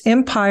of its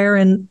empire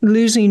and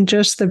losing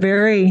just the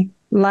very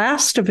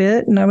last of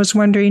it. And I was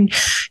wondering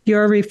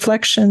your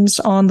reflections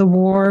on the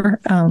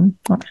war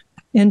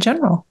in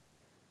general.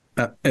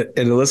 It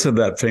elicited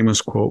that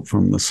famous quote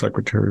from the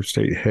Secretary of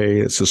State, "Hey,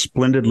 it's a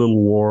splendid little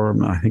war."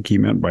 And I think he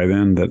meant by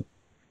then that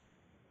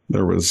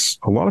there was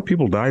a lot of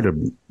people died of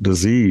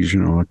disease,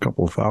 a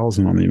couple of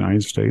thousand on the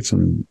United States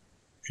and,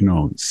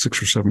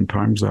 6 or 7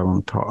 times that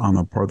on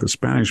the part of the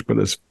Spanish. But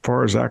as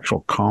far as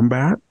actual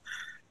combat,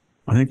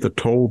 I think the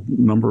total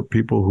number of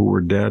people who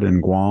were dead in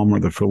Guam or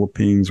the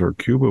Philippines or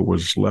Cuba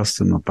was less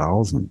than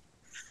 1,000.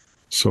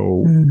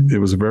 So it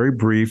was a very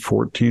brief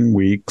 14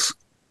 weeks,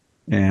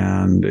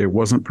 and it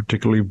wasn't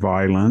particularly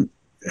violent,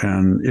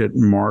 and it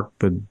marked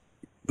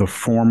the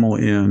formal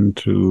end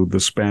to the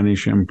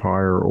Spanish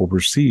Empire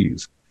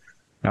overseas.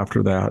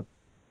 After that,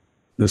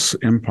 this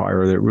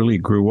empire that really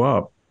grew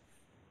up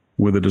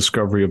with the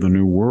discovery of the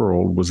New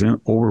World was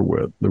over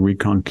with. The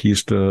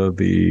Reconquista,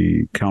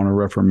 the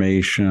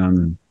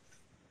Counter-Reformation,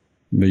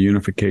 the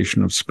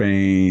unification of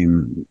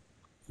Spain,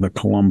 the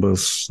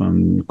Columbus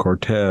and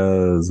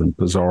Cortez and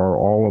Pizarro,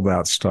 all of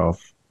that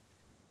stuff,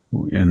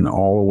 and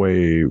all the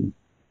way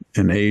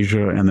in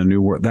Asia and the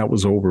New World, that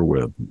was over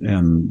with.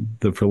 And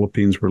the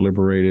Philippines were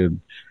liberated.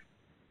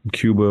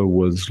 Cuba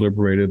was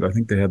liberated. I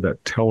think they had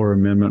that Teller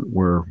Amendment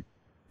where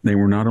they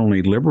were not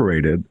only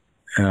liberated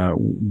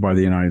by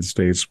the United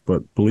States,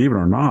 but believe it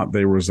or not,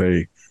 there was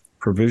a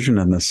provision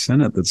in the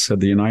Senate that said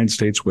the United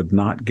States would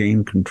not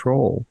gain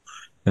control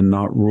and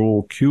not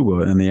rule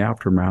Cuba in the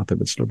aftermath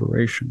of its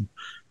liberation.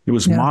 It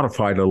was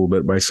modified a little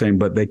bit by saying,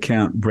 but they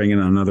can't bring in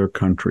another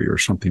country or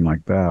something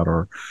like that,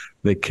 or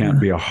they can't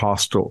be a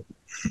hostile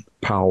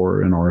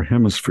power in our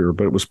hemisphere.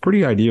 But it was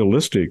pretty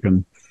idealistic.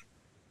 And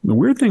the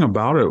weird thing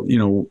about it,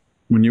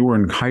 when you were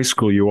in high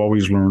school, you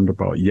always learned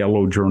about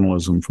yellow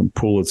journalism from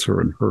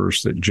Pulitzer and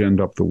Hearst that ginned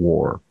up the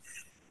war.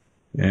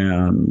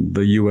 And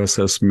the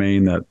USS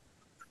Maine, that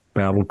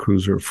battle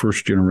cruiser,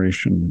 first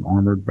generation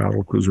armored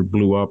battle cruiser,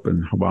 blew up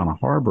in Havana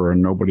Harbor,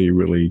 and nobody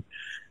really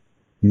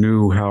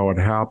knew how it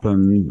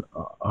happened.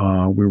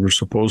 We were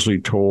supposedly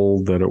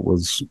told that it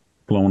was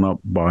blown up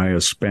by a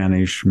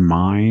Spanish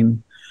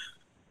mine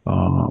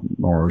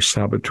or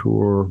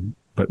saboteur.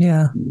 But,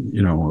 it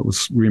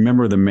was,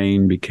 remember, the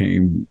Maine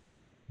became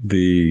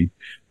the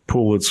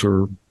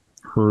Pulitzer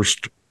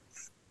Hearst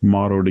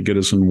motto to get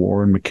us in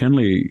war. And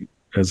McKinley,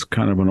 as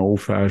kind of an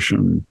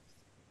old-fashioned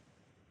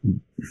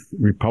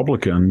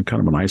Republican,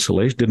 kind of an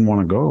isolation, didn't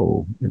want to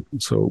go.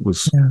 So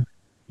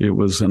it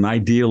was an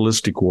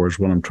idealistic war is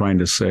what I'm trying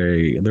to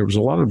say. There was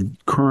a lot of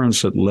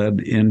currents that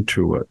led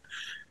into it,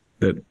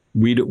 that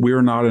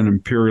we're not an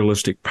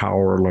imperialistic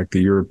power like the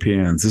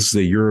Europeans. This is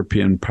a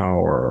European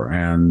power,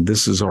 and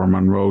this is our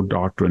Monroe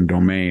Doctrine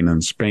domain,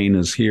 and Spain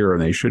is here,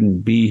 and they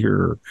shouldn't be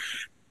here.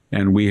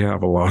 And we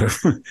have a lot of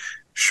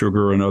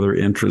sugar and other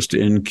interest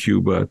in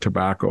Cuba,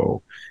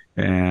 tobacco,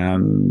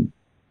 and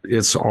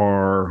it's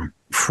our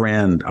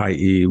friend,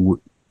 i.e.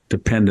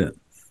 dependent.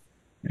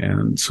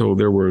 And so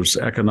there was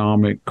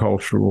economic,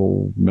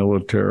 cultural,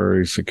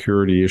 military,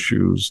 security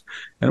issues.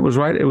 And it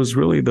was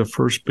really the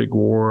first big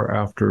war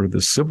after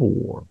the Civil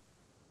War.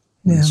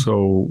 Yeah. And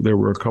so there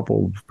were a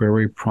couple of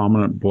very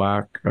prominent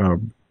black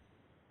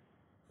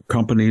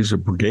companies or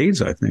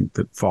brigades, I think,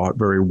 that fought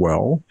very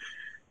well.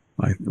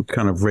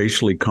 Kind of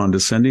racially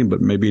condescending,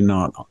 but maybe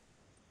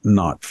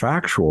not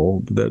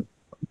factual, that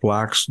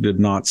blacks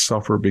did not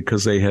suffer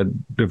because they had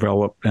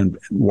developed, and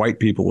white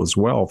people as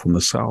well from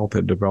the South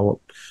had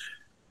developed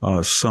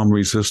some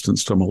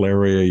resistance to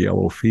malaria,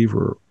 yellow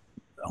fever,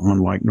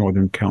 unlike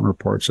northern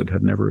counterparts that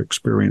had never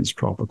experienced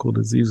tropical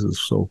diseases.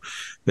 So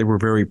they were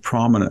very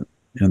prominent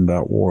in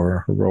that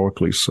war,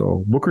 heroically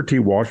so. Booker T.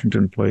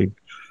 Washington played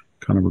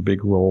kind of a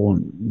big role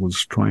and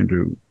was trying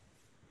to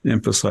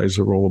emphasize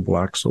the role of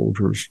black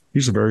soldiers.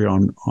 He's a very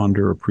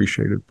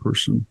underappreciated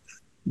person.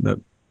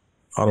 That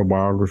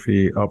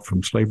autobiography, Up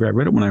from Slavery, I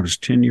read it when I was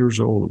 10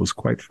 years old. It was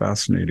quite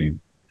fascinating.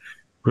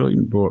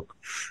 Brilliant book.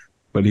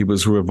 But he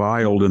was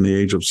reviled in the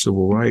age of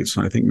civil rights,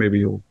 and I think maybe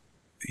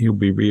he'll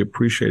be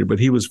reappreciated. But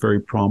he was very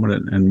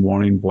prominent in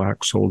wanting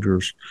black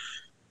soldiers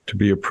to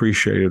be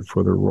appreciated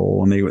for their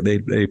role, and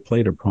they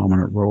played a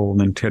prominent role. And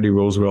then Teddy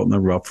Roosevelt and the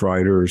Rough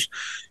Riders.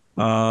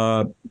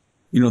 The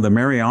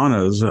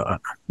Marianas, I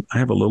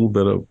have a little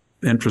bit of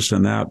interest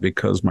in that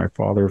because my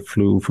father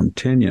flew from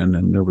Tinian,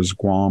 and there was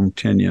Guam,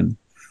 Tinian,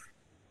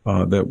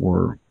 that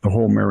were the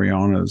whole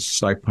Marianas,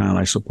 Saipan,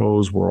 I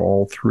suppose, were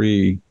all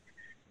three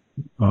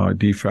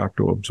de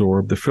facto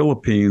absorbed. The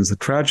Philippines, the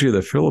tragedy of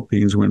the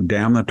Philippines, went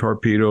damn the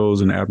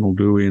torpedoes and Admiral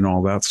Dewey and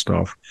all that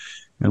stuff.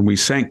 And we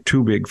sank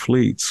 2 big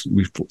fleets.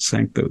 We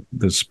sank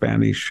the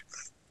Spanish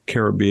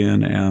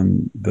Caribbean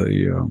and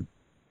the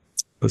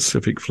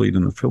Pacific Fleet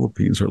in the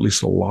Philippines, or at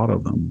least a lot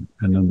of them.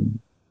 And then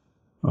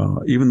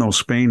even though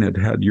Spain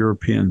had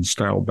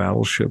European-style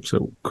battleships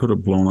that could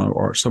have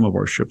blown some of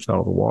our ships out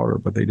of the water,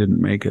 but they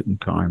didn't make it in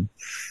time.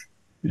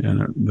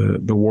 And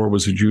the war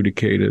was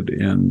adjudicated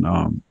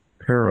in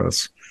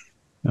Paris,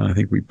 and I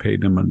think we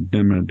paid them an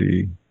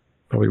indemnity,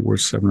 probably worth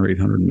 $700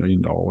 or $800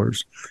 million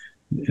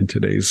in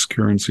today's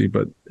currency.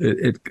 But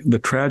the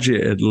tragedy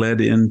it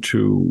led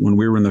into, when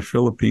we were in the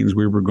Philippines,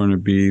 we were going to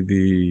be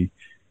the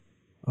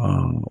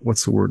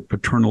what's the word,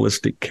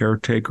 paternalistic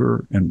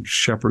caretaker and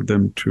shepherd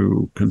them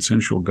to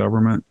consensual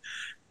government.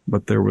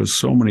 But there was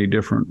so many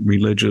different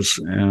religious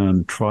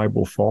and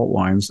tribal fault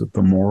lines that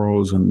the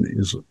Moros and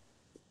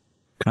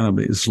kind of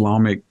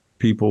Islamic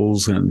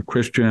peoples and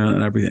Christian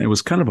and everything, it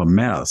was kind of a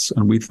mess.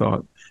 And we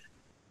thought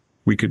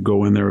we could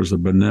go in there as a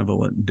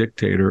benevolent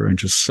dictator and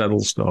just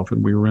settle stuff.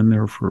 And we were in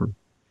there for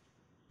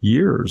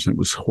years. It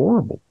was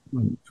horrible.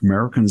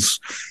 Americans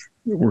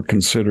were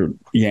considered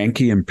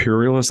Yankee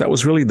imperialists. That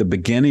was really the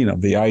beginning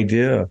of the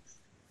idea,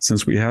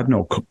 since we had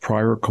no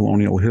prior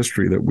colonial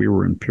history, that we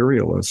were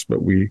imperialists.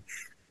 But we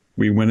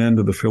went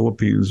into the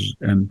Philippines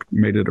and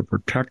made it a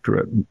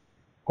protectorate,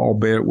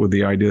 albeit with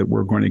the idea that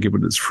we're going to give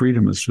it its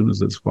freedom as soon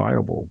as it's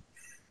viable.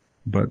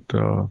 But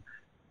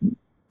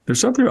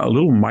there's a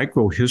little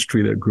micro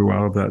history that grew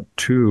out of that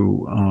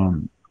too.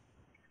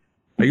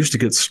 I used to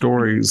get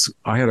stories.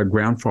 I had a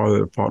grandfather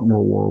that fought in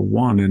World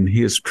War I, and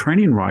his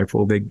training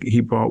rifle he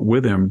brought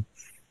with him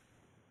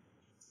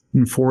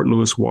in Fort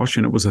Lewis,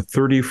 Washington. It was a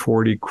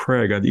 30-40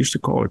 Krag. I used to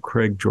call it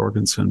Krag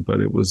Jorgensen,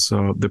 but it was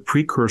the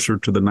precursor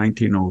to the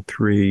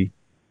 1903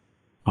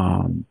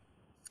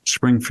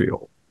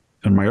 Springfield.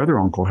 And my other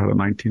uncle had a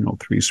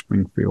 1903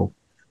 Springfield,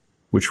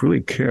 which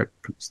really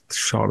kicked,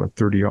 shot a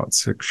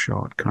 30-06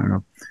 shot kind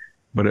of.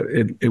 But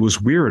it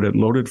was weird. It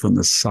loaded from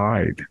the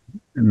side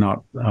and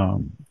not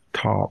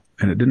top,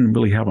 and it didn't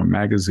really have a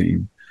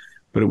magazine,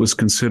 but it was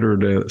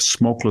considered a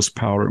smokeless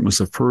powder. It was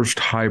the first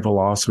high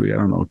velocity,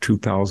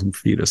 2,000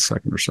 feet a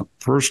second or something,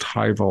 first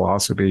high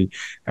velocity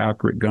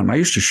accurate gun. I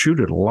used to shoot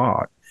it a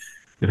lot.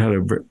 It had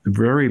a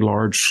very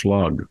large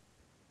slug.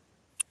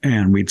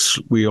 And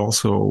we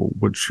also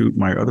would shoot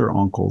my other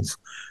uncle's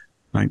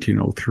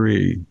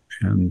 1903,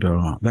 and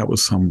that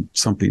was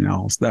something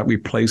else. That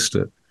replaced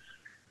it.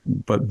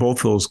 But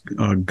both those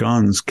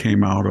guns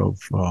came out of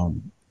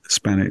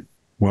Spanish.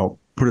 Well,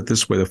 put it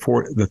this way: the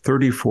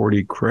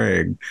 30-40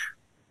 Krag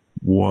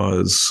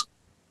was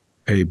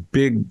a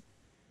big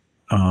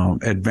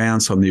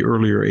advance on the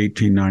earlier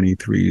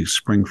 1893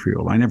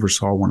 Springfield. I never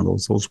saw one of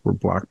those. Those were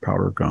black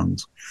powder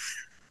guns,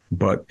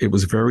 but it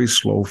was very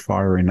slow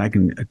firing. I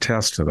can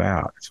attest to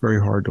that. It's very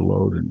hard to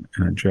load and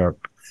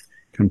eject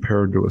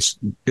compared to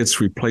its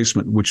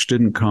replacement, which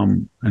didn't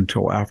come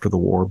until after the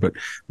war. But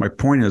my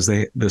point is,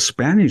 the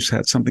Spanish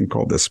had something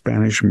called the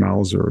Spanish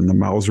Mauser, and the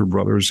Mauser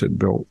brothers had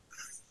built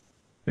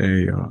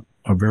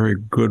a very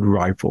good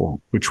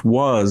rifle, which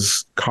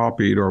was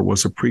copied or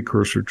was a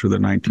precursor to the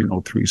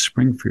 1903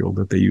 Springfield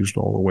that they used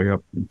all the way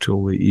up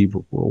until the eve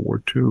of World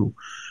War II.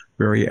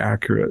 Very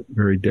accurate,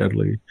 very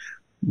deadly.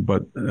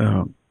 But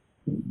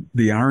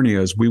the irony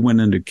is, we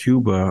went into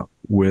Cuba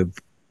with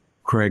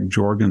Krag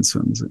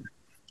Jorgensens,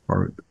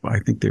 or I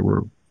think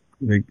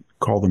they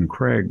call them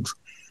Krags,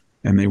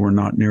 and they were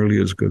not nearly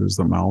as good as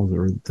the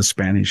Mauser the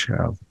Spanish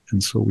have.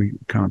 And so we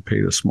kind of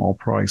paid a small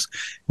price.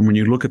 And when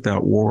you look at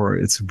that war,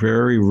 it's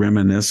very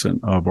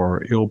reminiscent of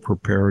our ill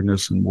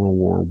preparedness in World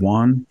War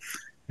I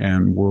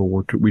and World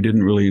War II. We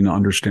didn't really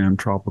understand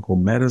tropical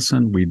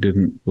medicine. We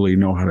didn't really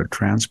know how to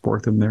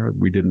transport them there.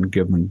 We didn't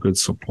give them good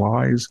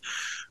supplies.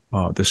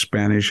 The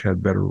Spanish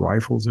had better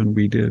rifles than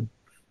we did.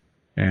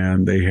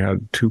 And they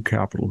had two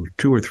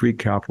or three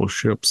capital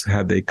ships.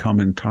 Had they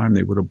come in time,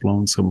 they would have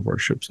blown some of our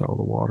ships out of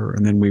the water.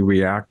 And then we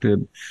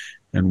reacted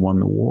and won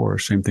the war.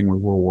 Same thing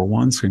with World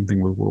War I, same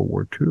thing with World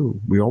War II.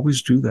 We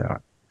always do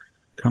that.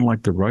 Kind of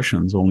like the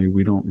Russians, only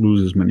we don't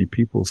lose as many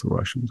people as the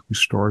Russians. We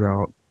start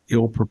out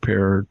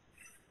ill-prepared,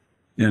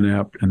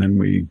 inept, and then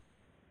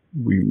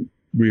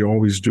we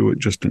always do it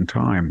just in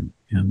time.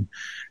 And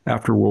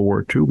after World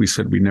War II, we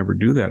said we'd never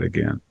do that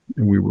again.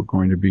 And we were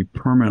going to be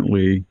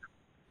permanently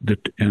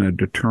in a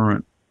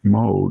deterrent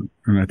mode.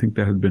 And I think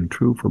that had been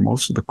true for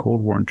most of the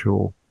Cold War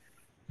until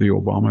the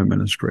Obama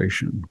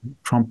administration.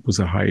 Trump was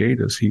a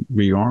hiatus. He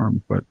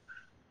rearmed. But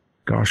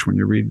gosh, when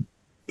you read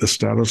the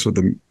status of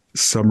the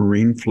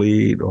submarine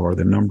fleet or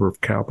the number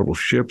of capital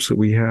ships that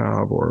we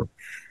have, or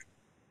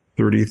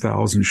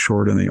 30,000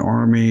 short in the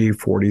Army,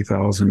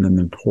 40,000 in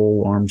the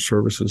whole armed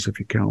services, if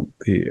you count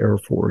the Air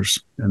Force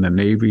and the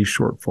Navy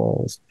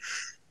shortfalls,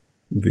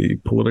 the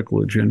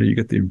political agenda, you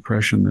get the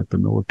impression that the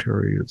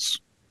military is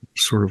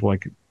sort of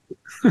like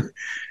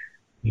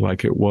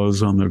like it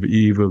was on the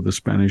eve of the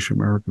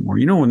Spanish-American War.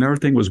 Another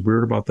thing was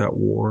weird about that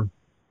war.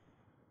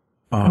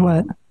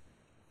 What?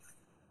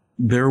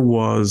 There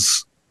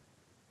was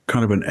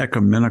kind of an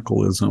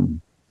ecumenicalism.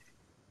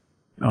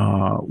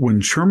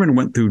 When Sherman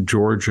went through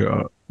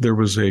Georgia, there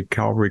was a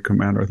cavalry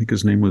commander, I think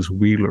his name was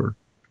Wheeler,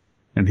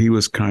 and he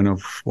was kind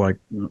of like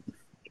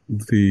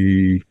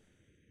he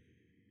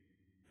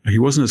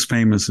wasn't as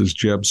famous as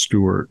Jeb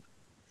Stuart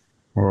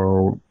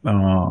or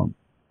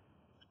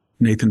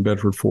Nathan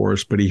Bedford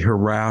Forrest, but he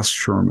harassed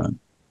Sherman.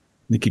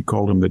 I think he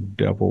called him the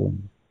devil.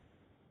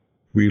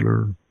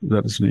 Wheeler, is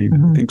that his name?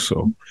 Mm-hmm. I think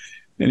so.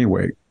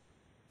 Anyway,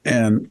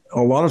 and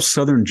a lot of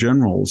Southern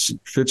generals,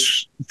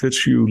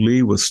 Fitzhugh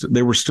Lee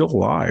they were still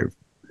alive.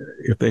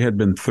 If they had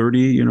been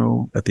 30,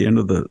 at the end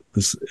of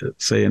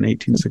say in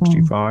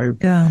 1865,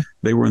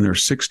 they were in their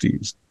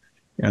 60s.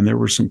 And there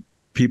were some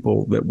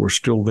people that were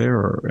still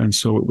there. And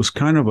so it was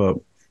kind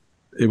of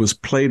it was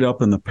played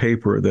up in the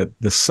paper that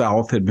the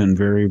South had been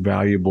very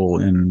valuable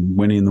in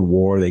winning the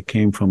war. They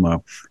came from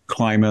a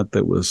climate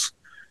that was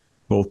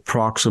both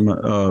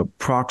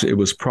it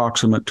was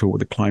proximate to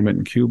the climate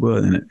in Cuba,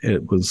 and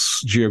it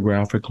was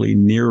geographically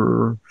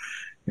nearer,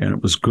 and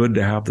it was good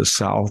to have the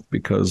South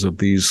because of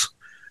these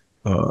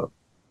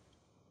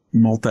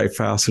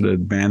multifaceted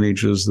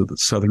advantages that the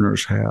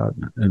Southerners had.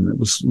 And it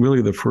was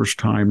really the first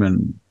time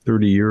in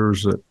 30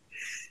 years that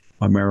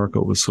America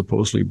was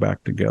supposedly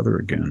back together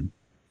again.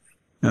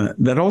 And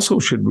that also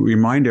should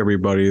remind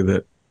everybody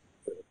that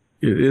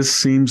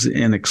seems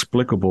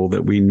inexplicable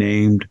that we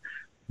named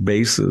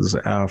bases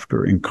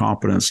after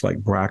incompetents like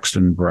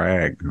Braxton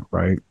Bragg,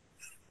 right?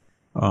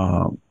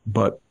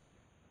 But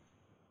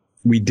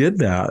we did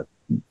that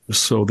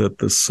so that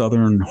the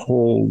Southern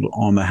hold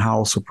on the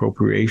House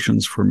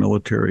appropriations for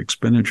military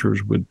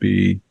expenditures would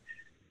be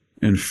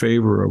in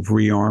favor of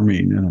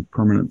rearming in a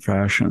permanent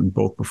fashion,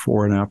 both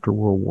before and after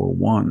World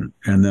War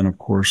I. And then, of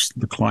course,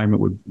 the climate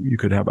you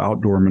could have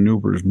outdoor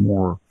maneuvers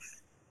more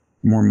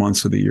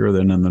months of the year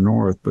than in the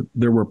North. But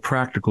there were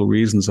practical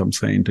reasons, I'm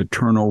saying, to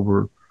turn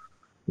over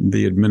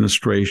the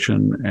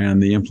administration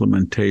and the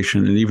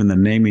implementation and even the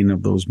naming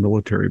of those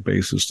military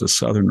bases to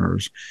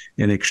Southerners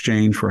in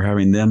exchange for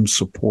having them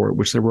support,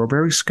 which they were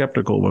very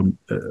skeptical of,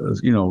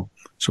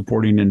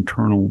 supporting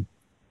internal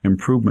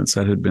improvements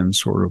that had been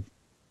sort of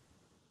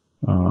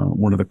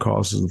one of the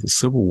causes of the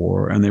Civil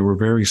War. And they were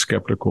very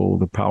skeptical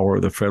of the power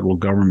of the federal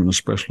government,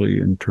 especially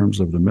in terms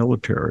of the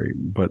military.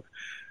 But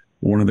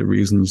one of the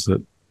reasons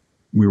that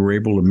we were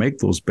able to make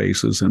those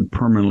bases and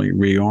permanently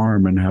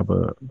rearm and have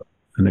an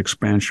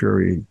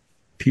expansionary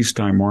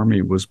peacetime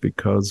army was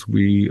because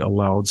we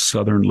allowed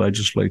Southern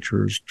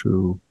legislatures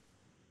to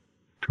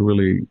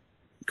really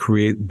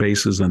create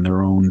bases in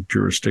their own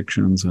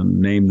jurisdictions and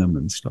name them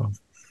and stuff.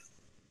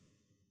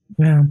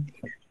 Yeah.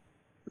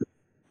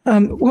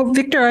 Well,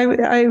 Victor,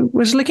 I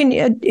was looking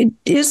at,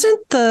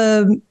 isn't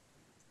the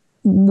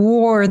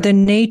war, the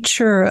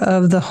nature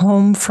of the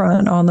home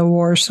front on the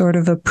war, sort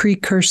of a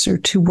precursor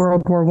to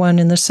World War I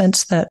in the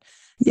sense that,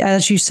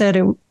 as you said,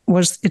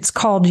 it's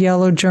called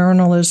yellow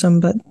journalism,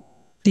 but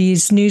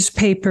these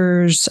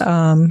newspapers,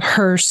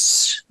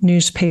 Hearst's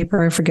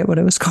newspaper, I forget what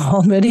it was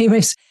called, but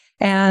anyways,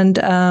 and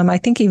I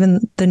think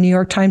even the New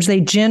York Times, they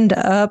ginned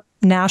up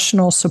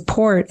national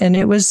support, and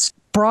it was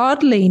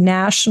broadly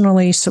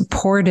nationally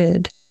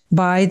supported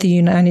by the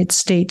United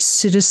States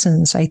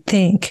citizens, I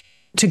think,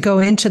 to go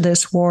into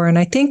this war. And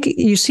I think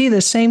you see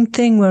the same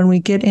thing when we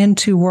get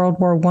into World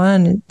War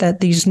I,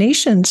 that these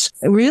nations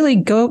really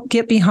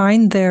get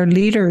behind their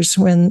leaders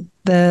when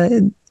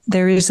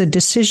there is a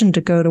decision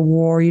to go to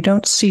war. You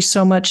don't see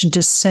so much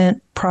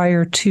dissent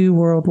prior to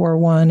World War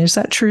I. Is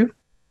that true?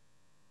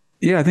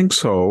 Yeah, I think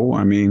so.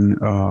 I mean,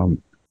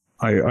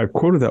 I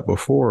quoted that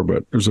before,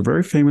 but there's a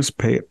very famous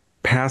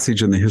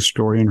passage in the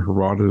historian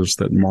Herodotus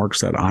that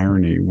marks that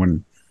irony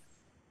when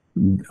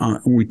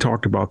we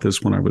talked about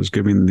this when I was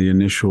giving the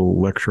initial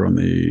lecture on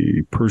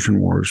the Persian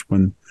Wars,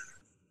 when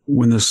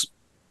this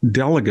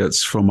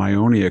delegates from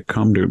Ionia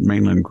come to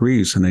mainland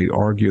Greece and they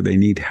argue they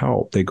need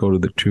help. They go to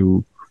the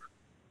two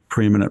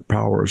preeminent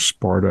powers,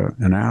 Sparta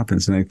and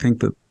Athens, and I think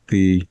that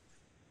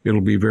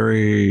it'll be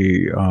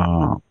very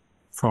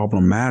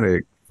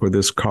problematic for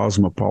this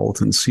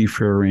cosmopolitan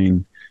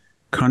seafaring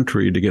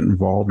country to get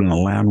involved in a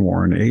land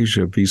war in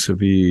Asia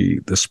vis-a-vis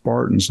the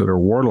Spartans that are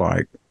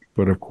warlike.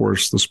 But of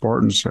course, the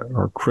Spartans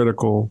are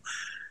critical.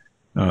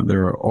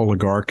 They're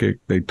oligarchic.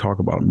 They talk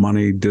about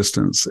money,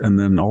 distance, and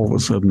then all of a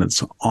sudden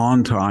it's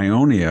on to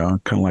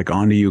Ionia, kind of like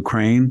on to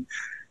Ukraine,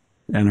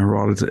 and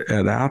Herodotus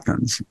at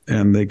Athens,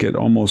 and they get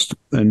almost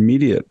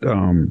immediate.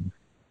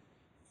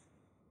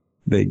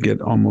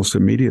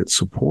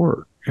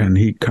 Support. And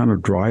he kind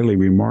of dryly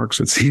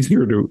remarks, it's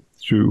easier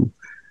to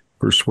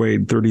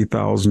persuade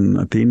 30,000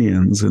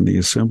 Athenians in the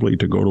assembly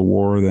to go to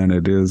war than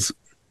it is,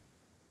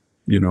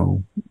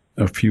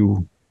 a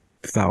few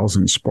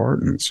thousand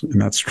Spartans. And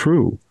that's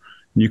true.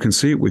 You can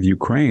see it with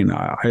Ukraine.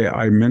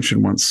 I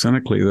mentioned once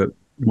cynically that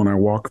when I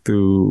walk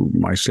through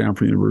my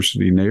Stanford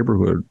University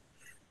neighborhood,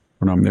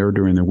 when I'm there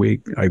during the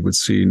week, I would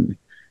see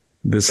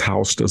this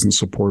house doesn't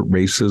support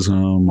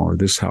racism, or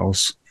this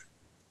house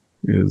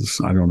is,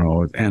 I don't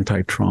know,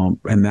 anti-Trump.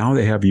 And now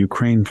they have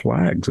Ukraine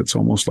flags. It's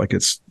almost like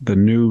it's the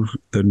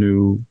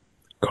new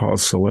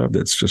cause celeb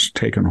that's just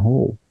taken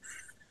hold.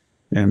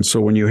 And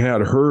so when you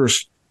had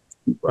Hearst,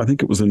 I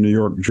think it was the New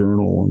York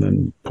Journal, and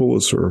then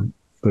Pulitzer,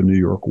 the New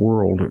York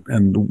World,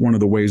 and one of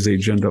the ways they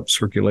ginned up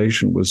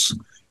circulation was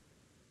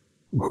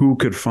who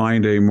could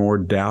find a more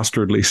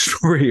dastardly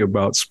story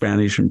about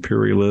Spanish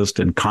imperialists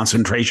and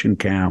concentration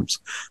camps.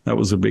 That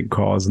was a big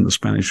cause in the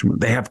Spanish.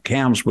 They have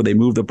camps where they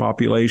move the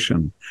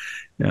population,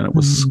 and it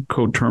was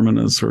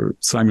coterminous or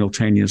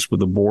simultaneous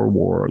with the Boer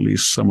War, or at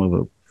least some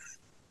of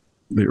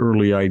the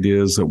early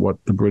ideas of what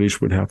the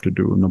British would have to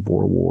do in the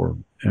Boer War.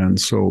 And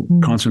so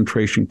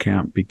concentration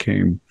camp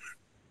became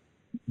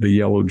the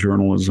yellow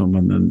journalism.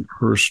 And then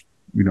Hearst,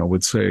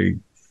 would say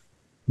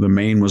the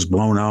Maine was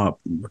blown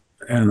up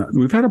And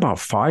we've had about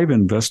 5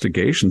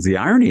 investigations. The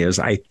irony is,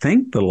 I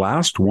think the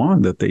last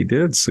one that they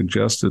did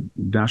suggested,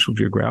 National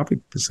Geographic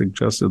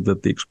suggested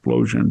that the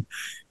explosion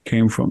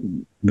came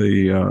from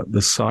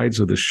the sides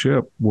of the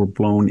ship were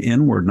blown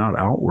inward, not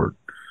outward.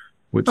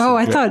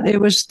 I thought it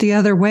was the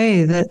other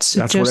way. That's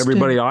what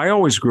everybody I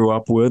always grew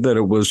up with, that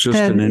it was just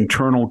an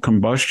internal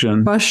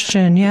combustion.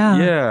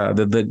 Yeah,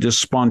 that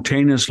just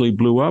spontaneously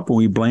blew up, and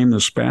we blamed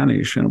the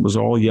Spanish, and it was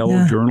all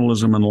yellow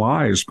journalism and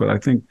lies. But I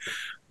think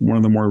one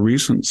of the more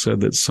recent said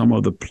that some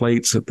of the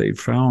plates that they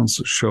found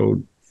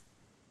showed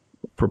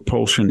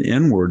propulsion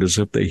inward, as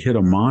if they hit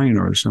a mine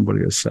or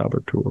somebody a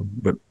saboteur.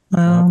 But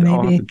I'll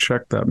have to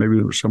check that.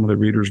 Maybe some of the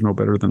readers know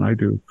better than I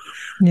do.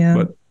 Yeah.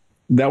 But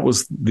that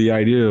was the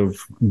idea of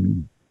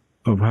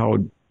how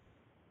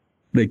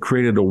they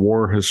created a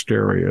war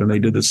hysteria. And they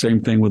did the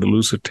same thing with the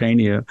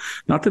Lusitania.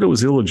 Not that it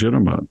was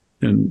illegitimate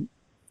in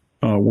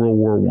World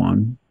War I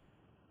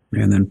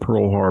and then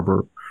Pearl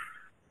Harbor.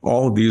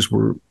 All of these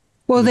were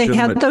They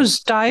had those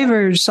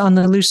divers on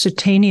the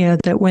Lusitania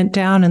that went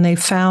down, and they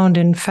found,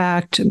 in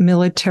fact,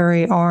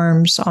 military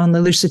arms on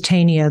the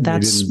Lusitania.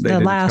 That's they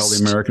didn't tell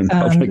the American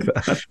public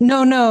that.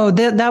 No,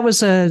 that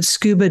was a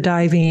scuba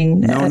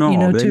diving. They to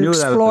knew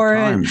explore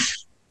that at the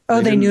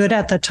time. They knew it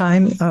at the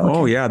time.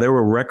 Oh, yeah, there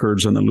were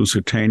records on the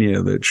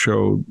Lusitania that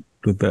showed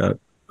that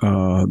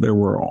there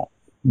were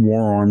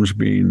war arms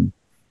being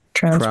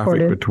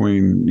transported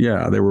between.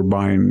 Yeah, they were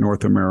buying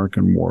North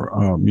American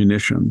war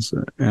munitions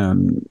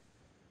and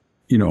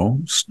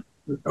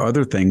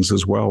other things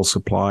as well,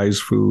 supplies,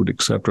 food,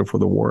 etc., for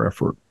the war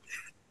effort.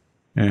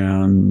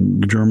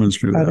 And the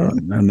Germans knew that,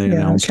 and they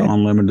announced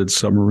unlimited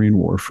submarine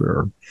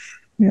warfare.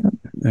 Yeah,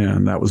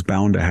 and that was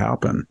bound to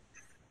happen.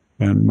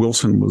 And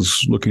Wilson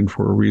was looking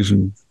for a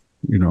reason.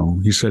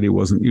 He said he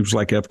was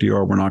like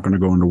FDR, we're not going to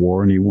go into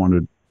war, and he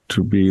wanted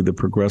to be the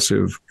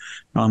progressive.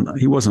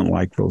 He wasn't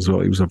like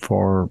Roosevelt. He was a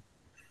far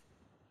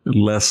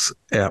less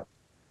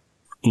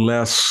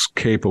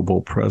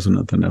capable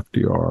president than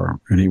FDR,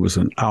 and he was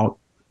an out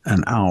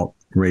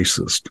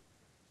racist,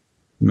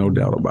 no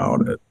doubt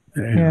about it.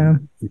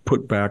 And he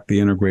put back the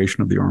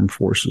integration of the armed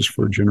forces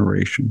for a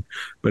generation.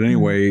 But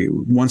anyway,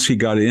 once he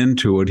got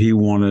into it, he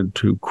wanted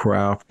to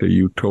craft a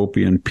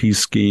utopian peace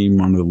scheme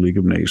under the League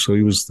of Nations. So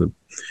he was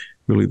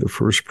really the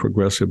first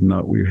progressive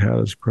nut we had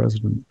as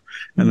president.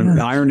 And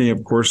the irony,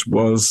 of course,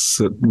 was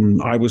that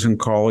when I was in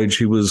college,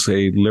 he was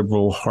a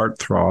liberal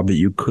heartthrob that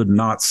you could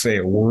not say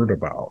a word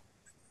about.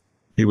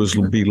 He was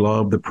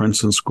beloved, the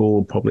Princeton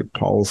School of Public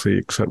Policy,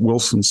 except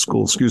Wilson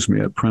School,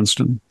 at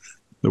Princeton,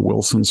 the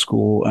Wilson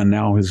School. And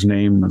now his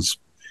name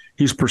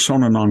he's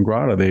persona non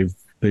grata.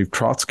 They've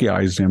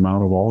Trotskyized him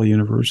out of all the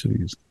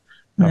universities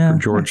after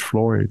George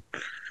Floyd.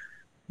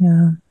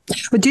 Yeah.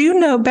 But do you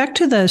know, back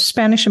to the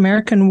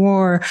Spanish-American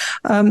War,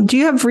 do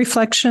you have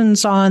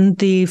reflections on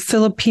the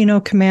Filipino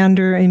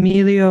commander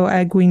Emilio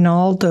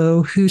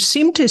Aguinaldo, who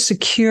seemed to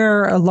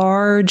secure a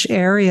large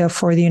area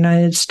for the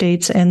United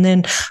States and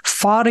then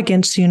fought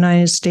against the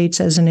United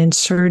States as an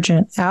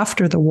insurgent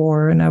after the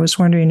war? And I was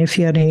wondering if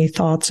you had any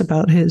thoughts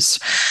about his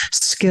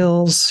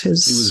skills. He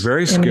was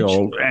very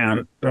skilled,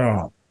 and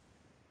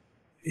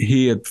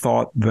he had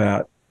thought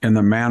that in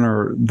the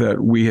manner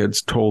that we had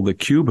told the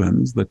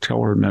Cubans, the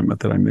Teller Amendment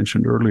that I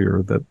mentioned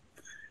earlier, that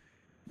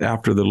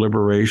after the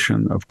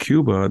liberation of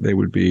Cuba, they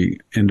would be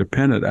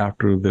independent.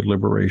 After the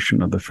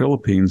liberation of the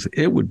Philippines,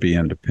 it would be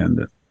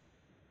independent.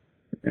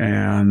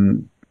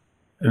 And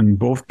in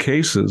both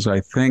cases,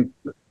 I think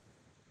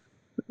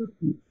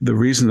the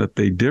reason that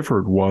they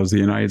differed was the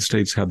United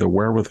States had the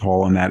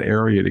wherewithal in that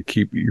area to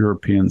keep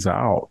Europeans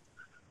out.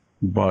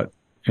 But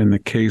in the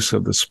case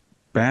of the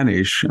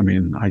Spanish,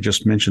 I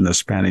just mentioned the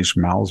Spanish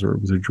Mauser.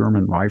 It was a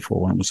German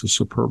rifle, and it was a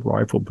superb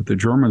rifle, but the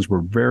Germans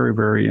were very,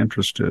 very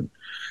interested.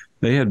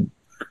 They had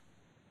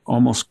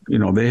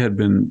they had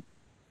been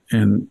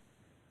in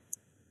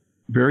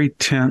very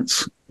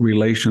tense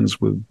relations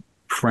with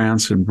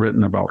France and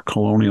Britain about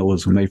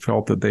colonialism. They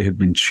felt that they had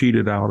been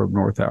cheated out of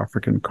North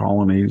African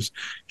colonies,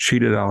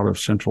 cheated out of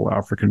Central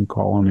African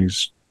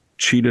colonies,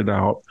 cheated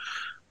out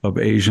of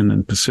Asian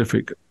and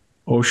Pacific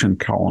Ocean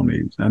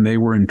colonies, and they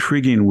were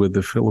intriguing with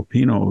the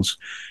Filipinos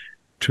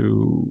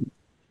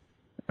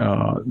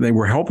they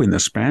were helping the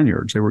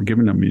Spaniards. They were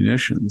giving them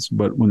munitions,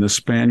 but when the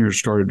Spaniards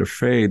started to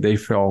fade, they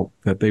felt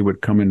that they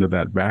would come into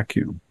that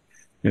vacuum.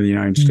 And the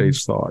United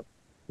States thought,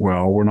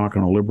 well, we're not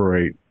going to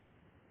liberate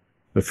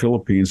the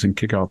Philippines and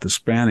kick out the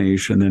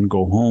Spanish and then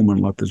go home and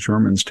let the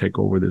Germans take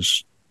over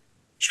this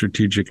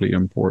strategically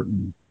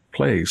important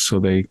place. So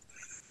they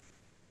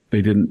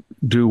didn't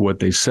do what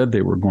they said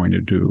they were going to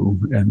do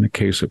in the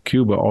case of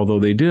Cuba, although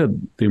the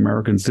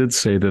Americans did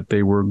say that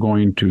they were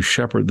going to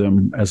shepherd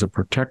them as a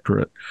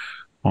protectorate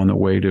on the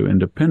way to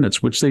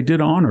independence, which they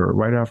did honor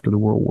right after the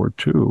World War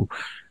II.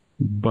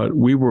 But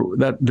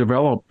that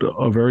developed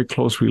a very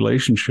close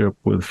relationship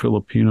with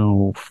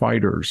Filipino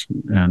fighters,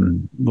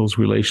 and those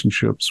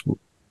relationships,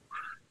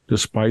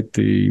 despite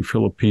the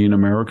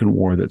Philippine-American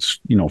War that's,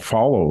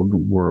 followed,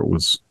 where it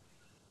was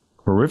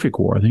horrific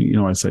war. I think,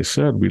 as I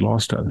said, we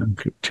lost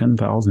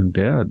 10,000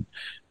 dead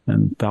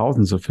and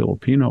thousands of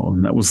Filipino.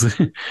 And that was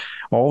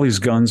all these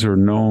guns are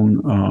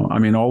known. I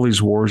mean, all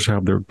these wars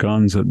have their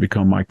guns that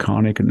become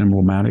iconic and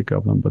emblematic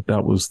of them. But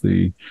that was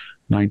the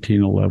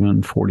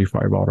 1911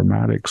 45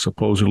 automatic,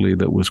 supposedly,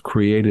 that was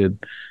created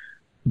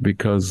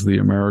because the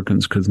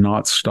Americans could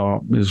not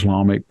stop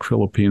Islamic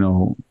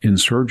Filipino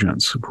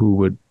insurgents who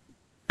would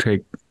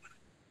take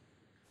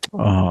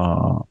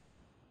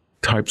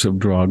types of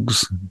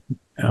drugs,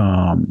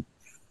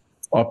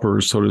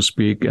 uppers, so to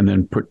speak, and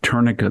then put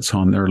tourniquets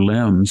on their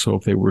limbs. So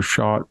if they were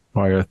shot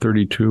by a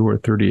 32 or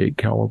 38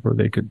 caliber,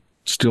 they could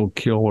still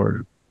kill.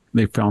 Or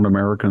they found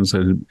Americans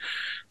that had,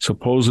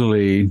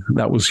 supposedly,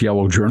 that was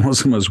yellow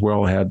journalism as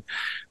well, had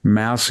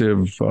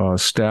massive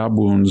stab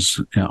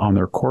wounds on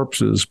their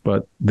corpses,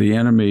 but the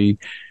enemy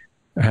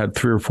had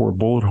 3 or 4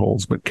 bullet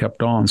holes but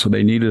kept on. So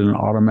they needed an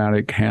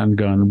automatic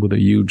handgun with a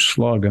huge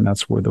slug, and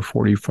that's where the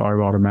 45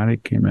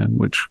 automatic came in,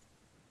 which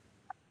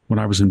when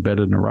I was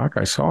embedded in Iraq,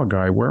 I saw a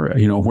guy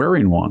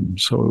wearing one.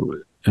 So,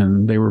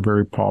 and they were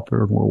very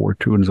popular in World War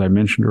II. And as I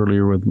mentioned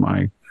earlier with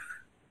my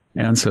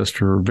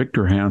ancestor,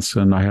 Victor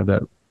Hansen, I had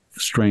that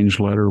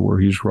strange letter where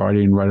he's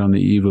writing right on the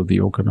eve of the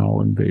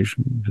Okinawa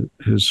invasion.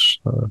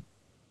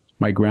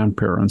 My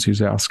grandparents,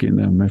 he's asking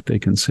them if they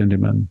can send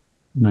him in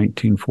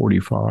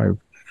 1945.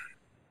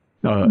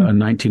 A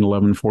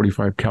 1911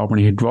 45 caliber.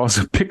 He draws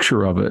a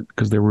picture of it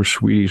because they were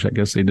Swedish. I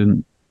guess they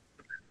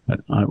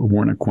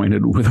weren't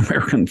acquainted with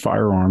American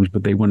firearms,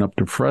 but they went up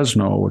to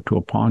Fresno to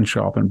a pawn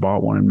shop and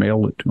bought one and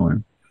mailed it to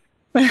him.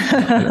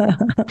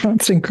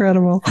 That's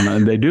incredible.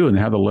 And they do, and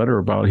they have a letter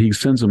about it. He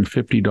sends them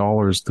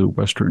 $50 to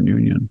Western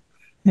Union.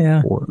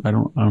 Yeah. I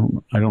don't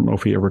know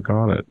if he ever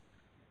got it.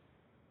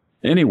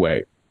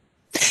 Anyway,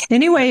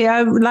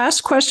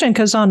 last question,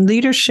 because on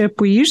leadership,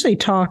 we usually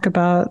talk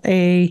about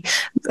a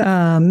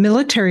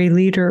military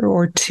leader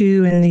or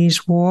two in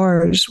these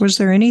wars. Was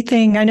there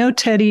anything? I know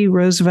Teddy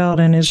Roosevelt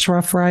and his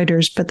Rough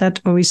Riders, but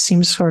that always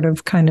seems sort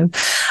of kind of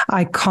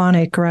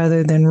iconic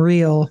rather than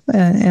real.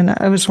 And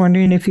I was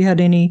wondering if you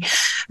had any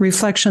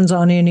reflections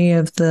on any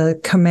of the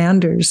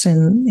commanders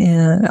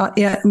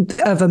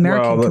of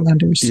American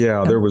commanders.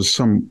 Yeah, there was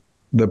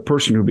the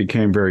person who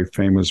became very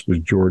famous was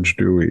George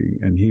Dewey,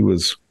 and he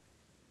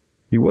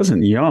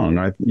wasn't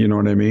young. You know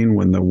what I mean?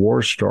 When the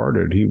war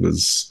started, he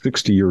was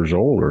 60 years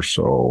old or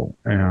so.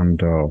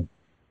 And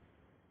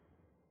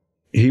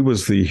he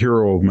was the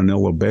hero of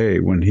Manila Bay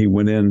when he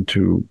went in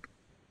to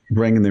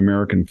bring the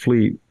American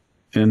fleet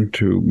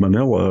into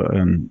Manila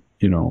and,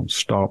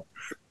 stop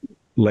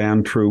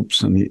land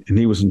troops. And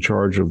he was in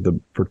charge of the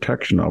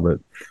protection of it.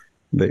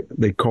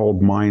 They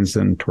called mines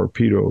then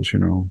torpedoes,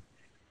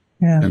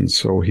 Yeah. And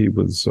so he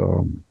was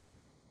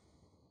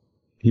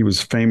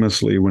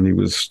famously, when he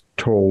was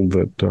told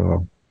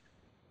that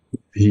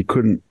he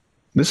couldn't,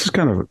 this is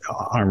kind of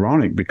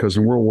ironic because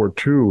in World War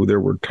II, there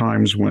were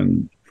times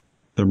when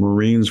the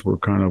Marines were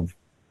kind of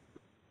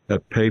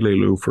at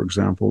Peleliu, for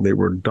example, they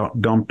were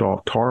dumped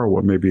off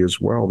Tarawa maybe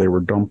as well. They were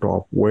dumped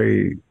off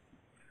way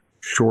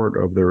short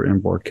of their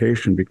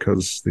embarkation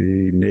because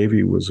the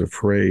Navy was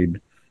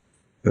afraid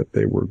that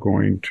they were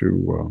going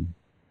to,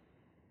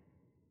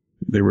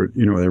 they were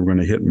going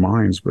to hit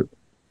mines, but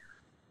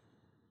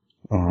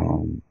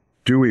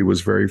Dewey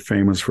was very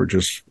famous for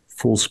just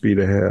full speed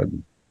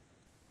ahead.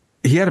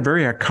 He had a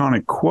very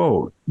iconic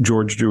quote,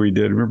 George Dewey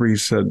did. Remember, he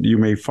said, "You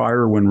may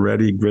fire when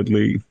ready,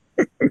 Gridley."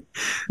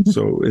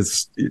 So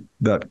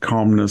that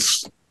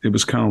calmness, it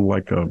was kind of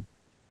like a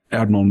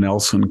Admiral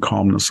Nelson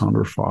calmness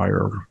under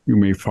fire. You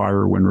may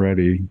fire when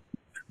ready.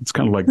 It's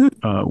kind of like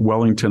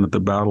Wellington at the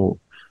Battle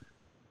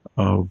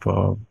of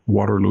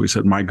Waterloo. He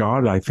said, "My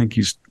God, I think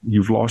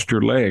you've lost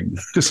your leg,"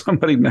 to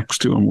somebody next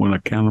to him when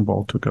a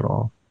cannonball took it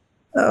off.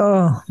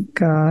 Oh,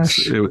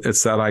 gosh.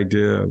 It's that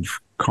idea of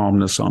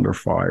calmness under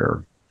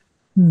fire.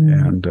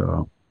 And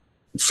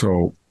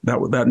so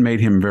that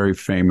made him very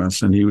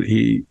famous. And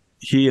he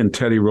and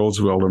Teddy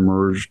Roosevelt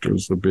emerged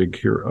as the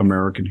big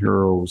American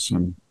heroes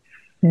and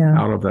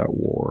out of that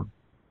war.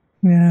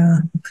 Yeah.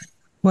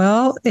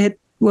 Well, it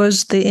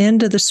was the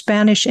end of the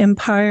Spanish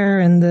Empire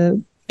and the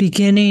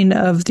beginning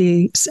of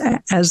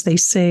as they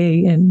say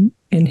in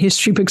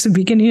history books, the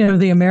beginning of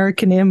the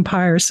American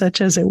Empire, such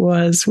as it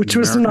was, which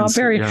was not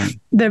very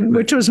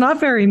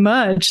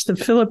much. The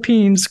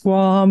Philippines,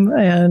 Guam,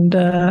 and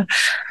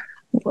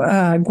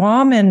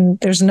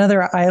there's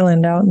another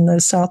island out in the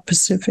South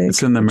Pacific.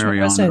 It's in the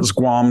Marianas.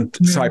 Guam,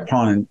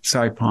 Saipan,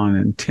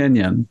 and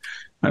Tinian.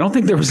 I don't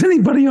think there was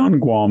anybody on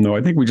Guam, though.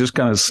 I think we just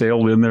kind of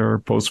sailed in there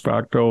post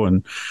facto,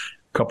 and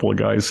a couple of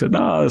guys said,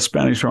 the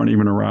Spanish aren't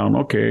even around.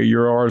 Okay,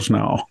 you're ours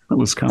now. It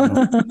was kind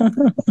of,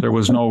 there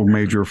was no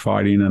major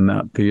fighting in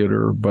that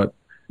theater, but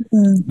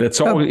that's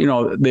always,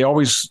 they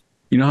always,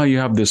 how you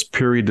have this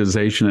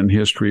periodization in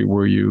history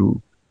where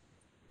you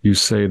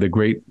say the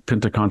great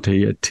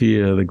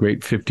Pentakontatia, the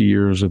great 50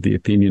 years of the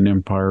Athenian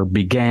Empire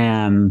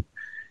began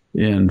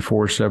in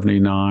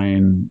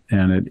 479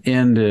 and it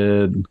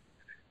ended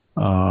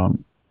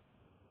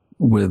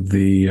with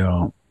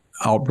the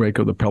outbreak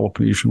of the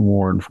Peloponnesian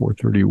War in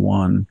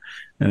 431.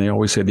 And they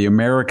always say the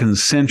American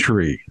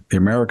century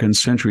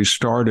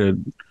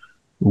started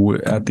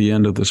at the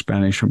end of the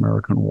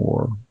Spanish-American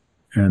War.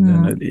 And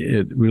then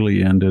it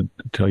really ended,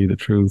 to tell you the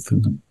truth.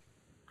 And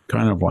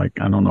kind of like,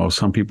 I don't know,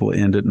 some people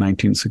end it in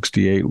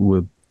 1968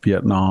 with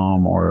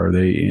Vietnam, or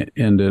they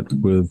end it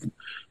with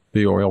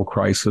the oil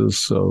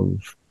crisis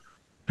of,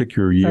 pick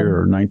your year,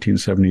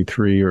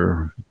 1973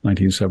 or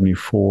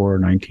 1974,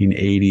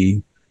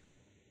 1980,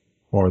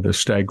 or the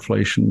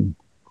stagflation.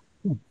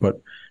 But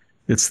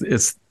it's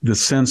the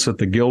sense that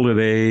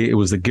it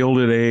was the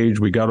Gilded Age.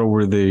 We got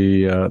over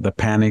the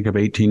panic of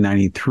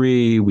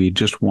 1893. We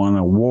just won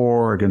a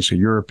war against a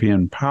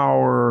European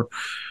power.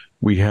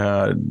 We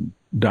had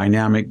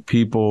dynamic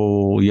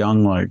people,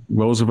 young like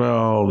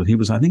Roosevelt.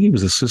 I think he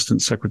was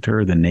Assistant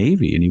Secretary of the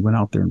Navy, and he went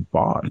out there and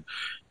fought.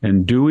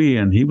 And Dewey,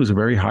 and he was a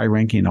very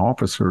high-ranking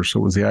officer.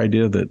 So it was the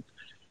idea that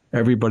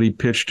everybody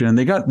pitched in.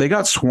 They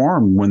got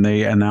swarmed when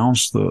they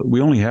announced we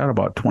only had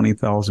about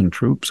 20,000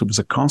 troops. It was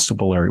a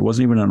constabulary. It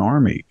wasn't even an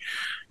army.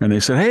 And they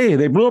said, hey,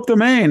 they blew up the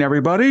Maine,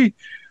 everybody.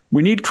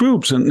 We need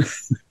troops. And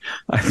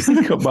I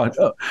think about,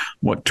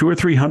 200,000 or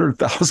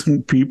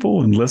 300,000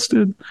 people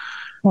enlisted.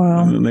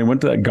 Wow. And they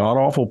went to that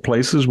god-awful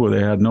places where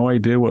they had no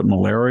idea what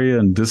malaria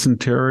and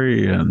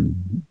dysentery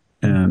and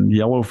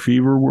yellow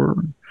fever were.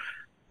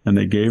 And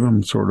they gave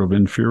them sort of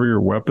inferior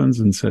weapons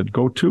and said,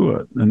 go to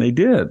it. And they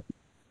did.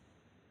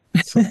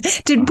 So,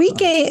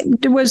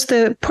 was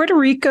the Puerto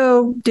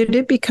Rico, did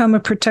it become a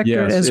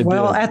protectorate as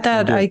well? Did. At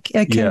that, I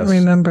can't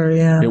remember.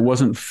 Yeah. It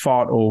wasn't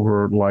fought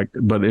over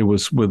but it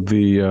was with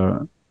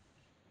the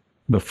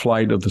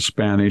flight of the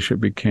Spanish,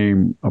 it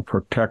became a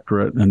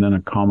protectorate and then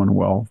a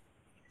commonwealth.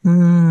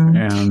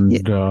 And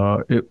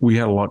we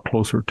had a lot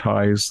closer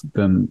ties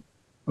than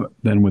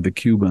with the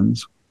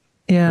Cubans.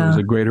 Yeah. There was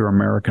a greater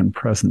American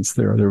presence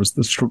there. There was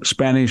the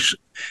Spanish.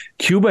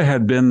 Cuba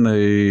had been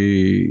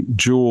the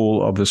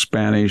jewel of the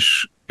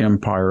Spanish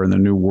Empire in the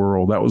New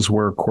World. That was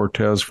where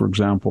Cortez, for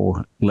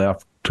example,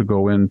 left to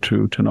go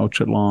into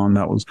Tenochtitlan.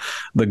 That was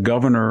the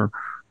governor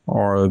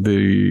or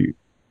the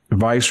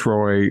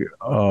viceroy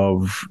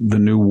of the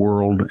New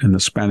World in the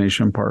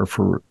Spanish Empire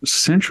for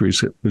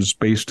centuries. It was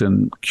based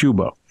in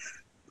Cuba.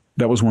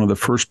 That was one of the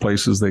first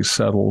places they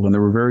settled, and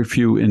there were very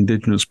few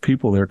indigenous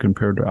people there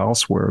compared to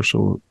elsewhere,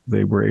 so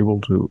they were able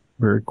to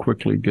very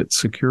quickly get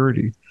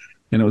security.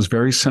 And it was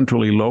very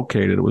centrally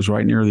located. It was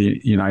right near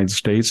the United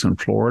States and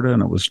Florida,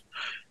 and it was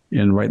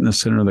right in the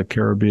center of the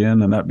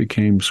Caribbean, and that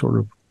became sort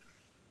of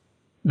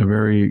a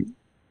very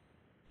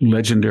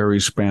legendary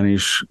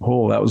Spanish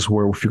hole. That was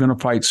where, if you're going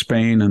to fight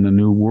Spain in the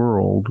New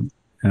World,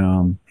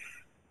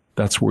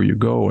 that's where you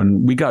go.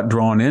 And we got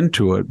drawn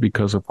into it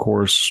because, of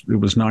course, it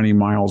was 90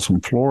 miles from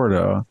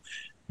Florida.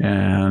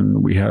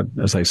 And we had,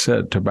 as I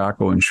said,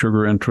 tobacco and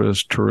sugar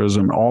interest,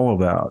 tourism, all of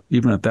that,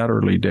 even at that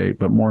early date.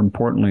 But more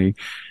importantly,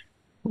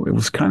 it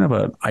was kind of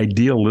an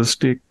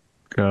idealistic,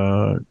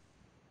 even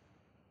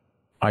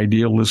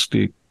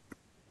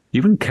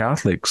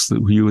Catholics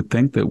that you would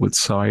think that would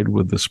side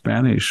with the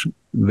Spanish,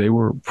 they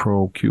were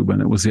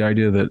pro-Cuban. It was the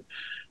idea that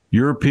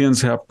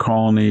Europeans have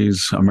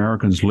colonies,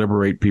 Americans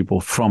liberate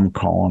people from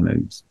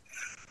colonies.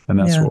 And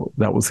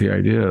that was the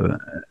idea.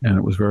 And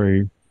it was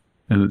and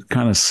it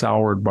kind of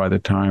soured by the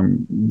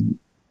time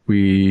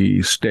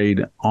we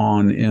stayed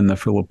on in the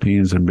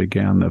Philippines and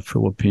began the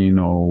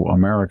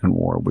Filipino-American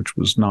War, which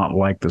was not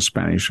like the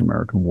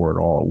Spanish-American War at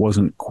all. It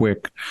wasn't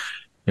quick.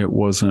 It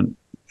wasn't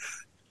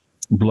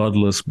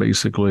bloodless,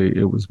 basically.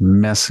 It was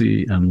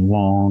messy and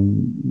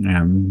long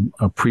and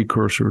a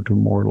precursor to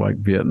more like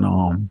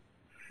Vietnam.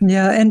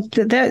 Yeah, and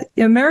that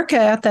America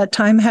at that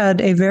time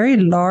had a very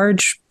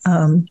large,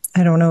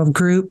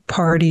 group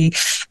party,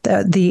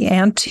 the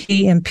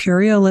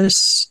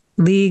Anti-Imperialist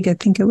League, I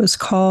think it was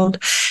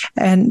called,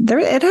 and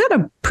it had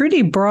a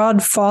pretty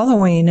broad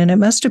following, and it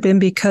must have been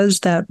because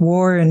that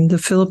war in the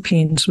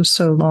Philippines was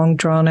so long,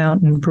 drawn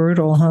out, and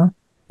brutal, huh?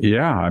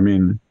 Yeah, I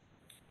mean,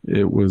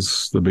 it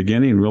was the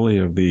beginning, really,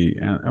 of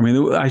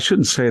I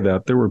shouldn't say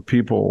that. There were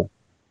people,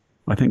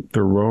 I think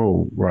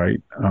Thoreau,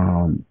 right,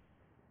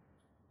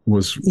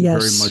 was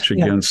very much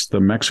against the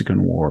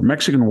Mexican War.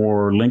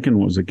 Lincoln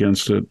was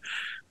against it.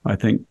 I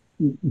think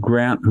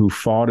Grant, who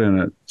fought in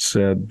it,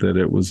 said that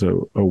it was a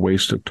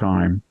waste of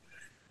time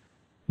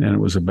and it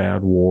was a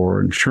bad war.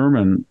 And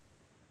Sherman,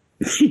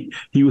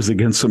 he was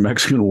against the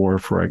Mexican War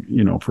for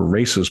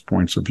racist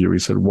points of view. He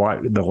said, "Why?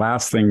 The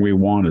last thing we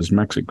want is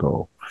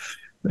Mexico."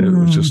 It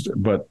was just,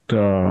 but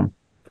I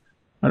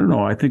don't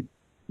know. I think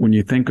when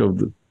you think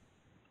of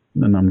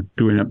and I'm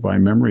doing it by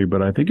memory,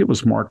 but I think it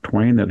was Mark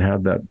Twain that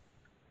had that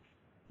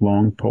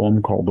long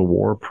poem called The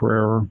War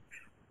Prayer.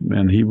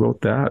 And he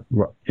wrote that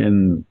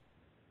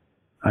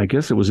I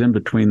guess it was in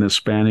between the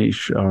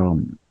Spanish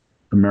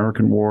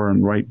American War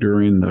and right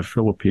during the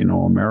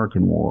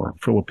Philippine-American War.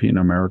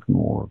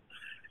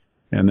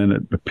 And then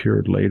it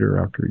appeared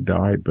later after he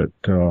died. But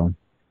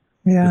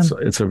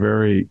it's a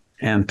very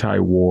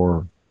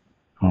anti-war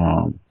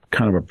kind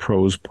of a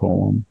prose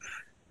poem.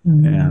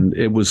 And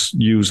it was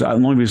used, the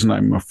only reason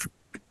I'm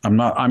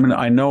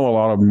I know a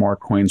lot of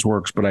Mark Twain's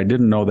works, but I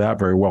didn't know that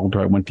very well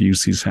until I went to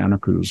UC Santa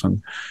Cruz.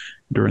 And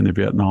during the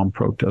Vietnam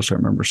protests, I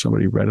remember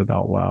somebody read it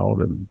out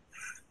loud, and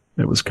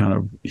it was kind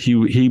of,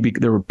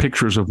 there were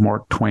pictures of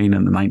Mark Twain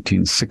in the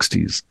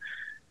 1960s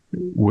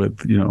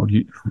with,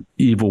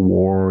 evil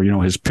war,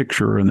 his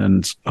picture, and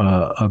then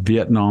a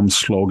Vietnam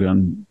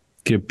slogan,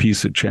 give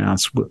peace a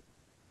chance,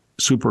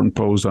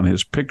 superimposed on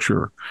his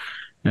picture,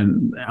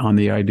 and on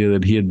the idea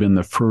that he had been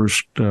the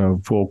first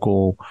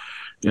vocal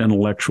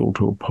intellectual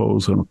to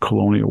oppose a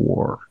colonial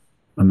war.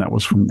 And that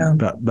was from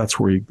that's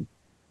where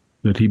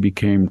he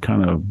became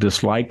kind of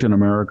disliked in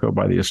America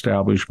by the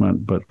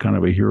establishment, but kind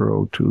of a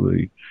hero to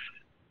the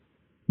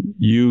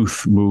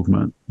youth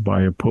movement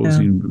by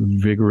opposing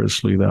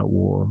vigorously that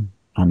war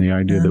on the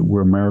idea that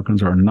we're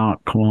Americans are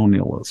not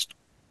colonialist.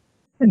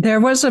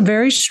 There was a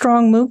very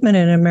strong movement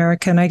in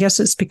America, and I guess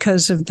it's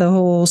because of the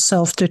whole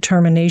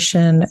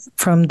self-determination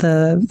from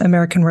the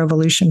American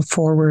Revolution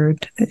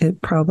forward.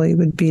 It probably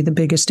would be the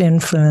biggest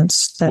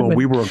influence.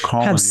 We were a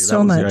colony. Had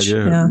so much. The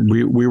idea. Yeah.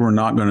 We were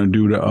not going to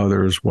do to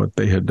others what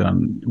they had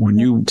done. When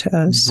you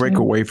break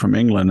away from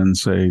England and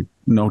say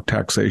no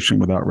taxation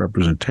without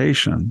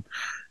representation,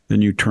 then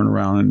you turn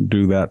around and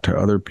do that to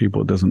other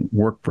people. It doesn't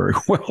work very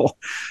well.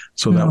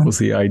 So that was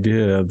the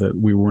idea, that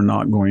we were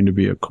not going to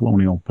be a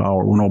colonial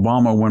power. When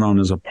Obama went on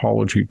his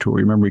apology tour,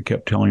 remember he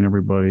kept telling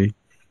everybody,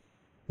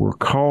 we're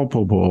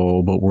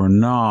culpable, but we're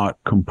not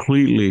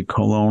completely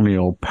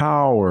colonial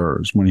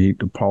powers, when he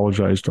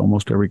apologized to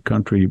almost every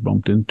country he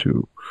bumped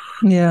into.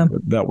 Yeah.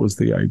 But that was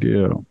the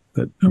idea,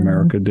 that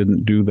America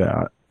didn't do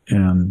that.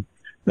 And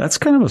that's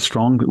kind of a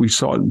strong, we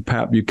saw it in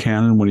Pat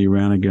Buchanan when he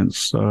ran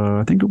against,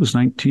 I think it was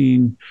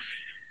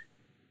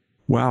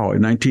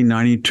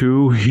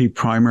 1992, he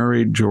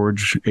primaried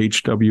George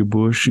H.W.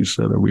 Bush. He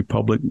said, a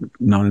republic,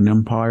 not an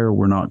empire.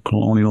 We're not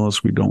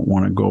colonialists. We don't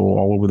want to go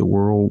all over the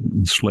world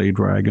and slay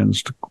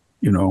dragons,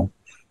 and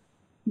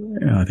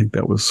I think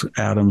that was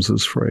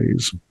Adams's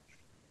phrase.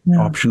 Yeah.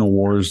 Optional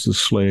wars to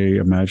slay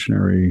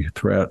imaginary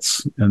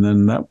threats. And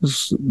then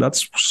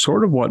that's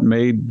sort of what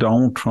made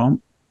Donald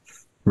Trump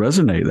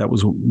resonate. That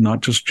was not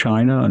just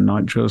China and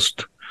not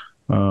just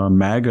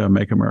MAGA,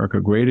 Make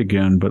America Great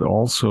Again, but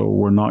also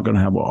we're not going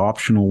to have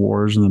optional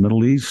wars in the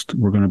Middle East.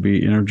 We're going to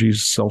be energy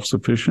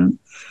self-sufficient,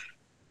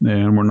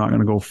 and we're not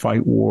going to go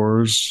fight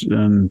wars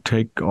and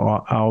take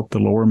out the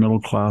lower middle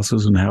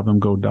classes and have them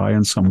go die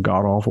in some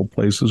god-awful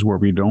places where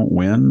we don't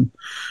win,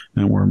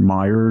 and we're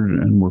mired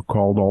and we're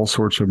called all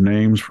sorts of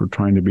names for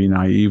trying to be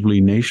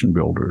naively nation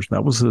builders.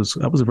 That was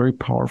a very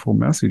powerful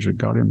message that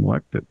got him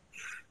elected.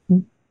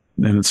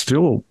 And it's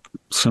still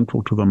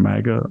central to the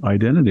MAGA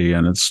identity,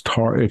 and it's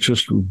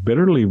just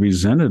bitterly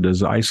resented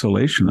as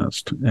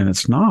isolationist, and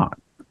it's not.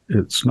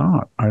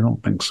 I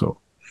don't think so.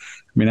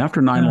 I mean,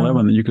 after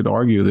 9/11, you could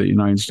argue that the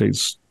United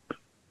States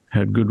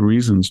had good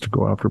reasons to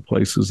go after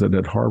places that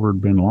had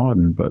harbored bin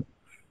Laden, but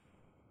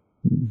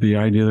the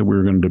idea that we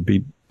were going to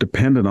be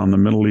dependent on the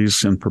Middle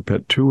East in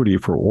perpetuity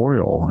for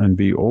oil and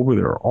be over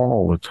there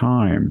all the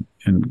time,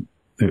 and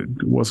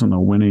it wasn't a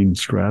winning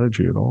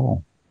strategy at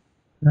all.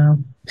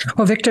 No.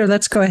 Well, Victor,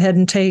 let's go ahead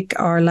and take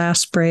our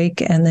last break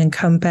and then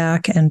come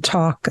back and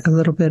talk a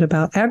little bit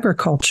about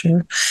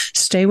agriculture.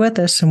 Stay with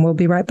us and we'll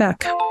be right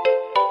back.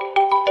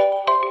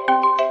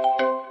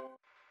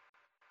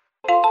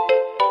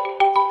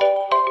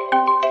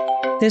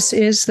 This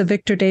is the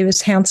Victor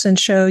Davis Hanson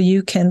Show.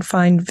 You can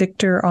find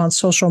Victor on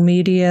social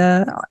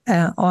media,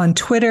 on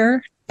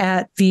Twitter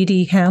at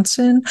VD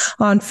Hanson,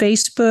 on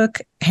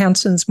Facebook,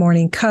 Hanson's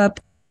Morning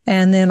Cup.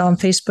 And then on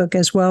Facebook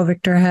as well,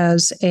 Victor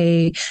has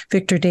a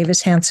Victor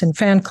Davis Hanson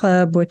fan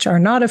club, which are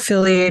not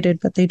affiliated,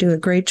 but they do a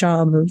great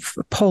job of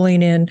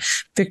pulling in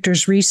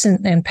Victor's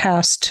recent and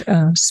past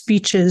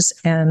speeches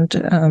and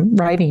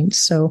writings.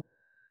 So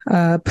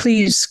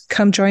please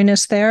come join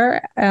us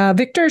there.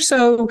 Victor,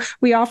 so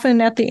we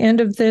often at the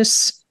end of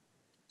this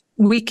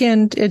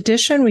weekend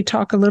edition, we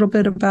talk a little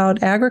bit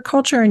about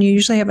agriculture, and you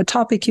usually have a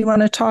topic you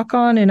want to talk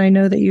on. And I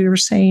know that you were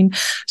saying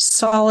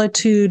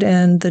solitude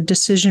and the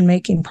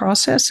decision-making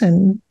process.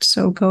 And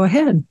so go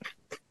ahead.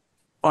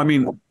 I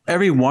mean,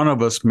 every one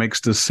of us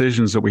makes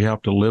decisions that we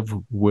have to live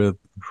with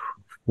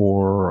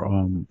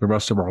for the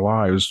rest of our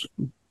lives,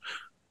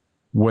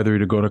 whether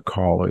to go to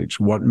college,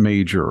 what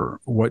major,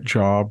 what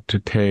job to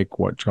take,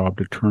 what job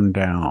to turn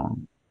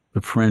down,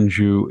 the friends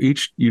you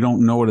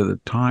don't know it at the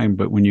time,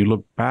 but when you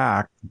look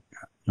back,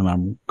 and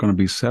I'm going to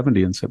be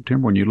 70 in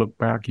September, when you look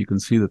back, you can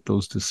see that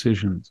those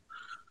decisions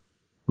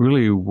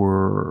really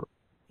were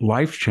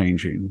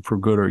life-changing for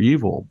good or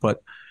evil.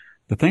 But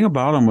the thing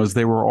about them was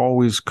they were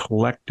always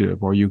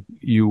collective, or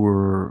you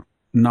were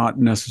not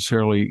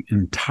necessarily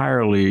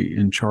entirely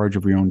in charge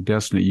of your own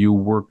destiny. You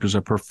worked as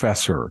a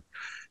professor.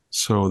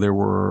 So there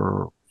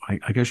were,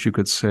 I guess you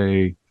could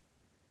say,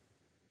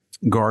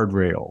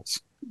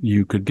 guardrails.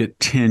 You could get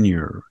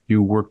tenure.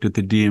 You worked at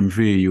the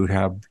DMV. You would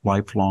have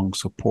lifelong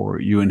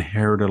support. You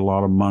inherited a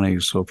lot of money.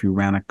 So if you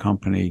ran a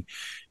company,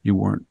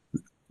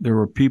 there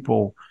were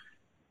people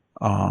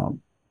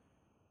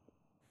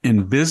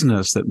in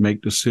business that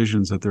make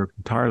decisions that they're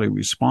entirely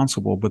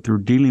responsible, but they're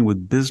dealing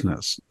with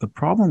business. The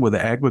problem with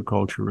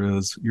agriculture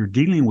is you're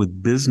dealing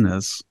with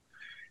business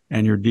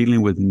and you're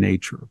dealing with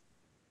nature,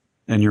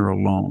 and you're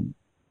alone.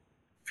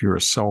 If you're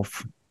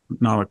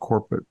not a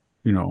corporate,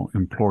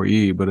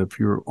 employee, but if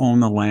you own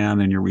the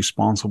land and you're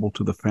responsible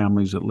to the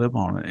families that live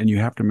on it, and you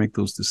have to make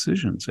those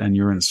decisions, and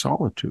you're in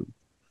solitude.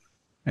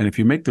 And if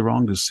you make the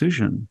wrong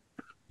decision,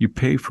 you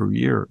pay for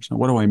years. Now,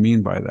 what do I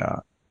mean by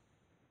that?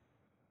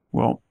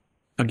 Well,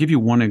 I'll give you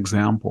one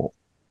example.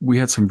 We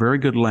had some very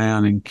good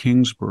land in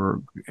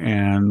Kingsburg,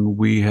 and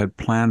we had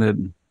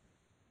planted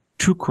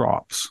 2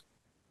 crops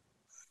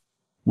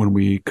when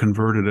we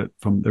converted it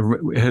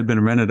it had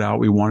been rented out.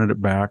 We wanted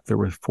it back. There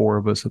were 4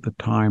 of us at the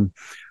time.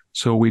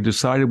 So we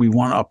decided we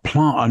want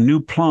a new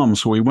plum.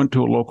 So we went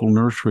to a local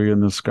nursery,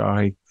 and this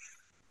guy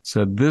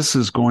said, this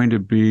is going to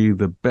be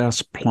the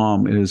best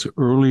plum. It is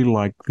early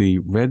like the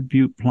Red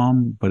Butte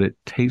plum, but it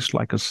tastes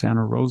like a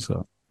Santa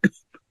Rosa.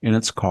 And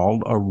it's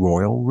called a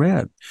Royal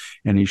Red.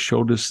 And he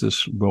showed us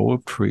this row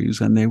of trees,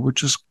 and they were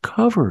just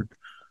covered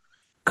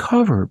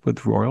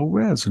with Royal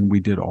Reds. And we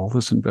did all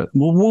this investment.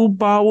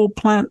 We'll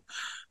plant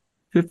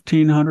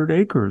 1,500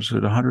 acres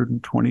at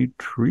 120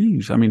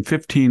 trees. I mean,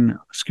 15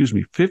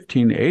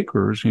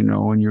 acres,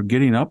 and you're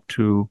getting up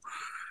to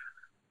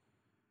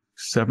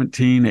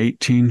 17,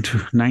 18 to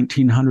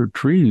 1,900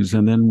 trees.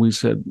 And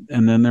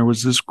then there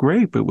was this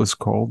grape. It was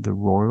called the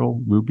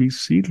Royal Ruby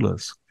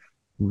Seedless,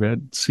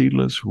 Red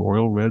Seedless,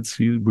 Royal Red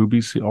Seed,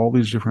 Ruby Seed, all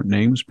these different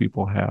names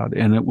people had.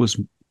 And it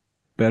was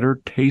better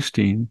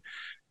tasting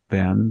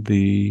than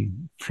the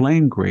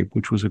flame grape,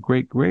 which was a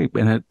great grape.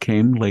 And it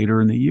came later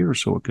in the year,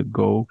 so it could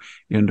go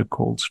into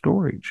cold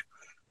storage.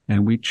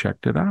 And we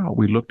checked it out.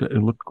 We looked at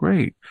it, looked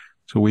great.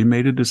 So we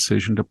made a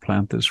decision to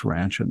plant this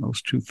ranch and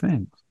those 2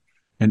 things.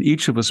 And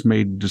each of us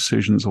made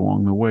decisions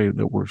along the way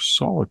that were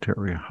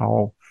solitary,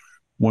 how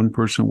one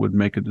person would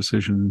make a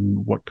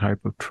decision, what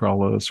type of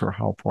trellis or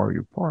how far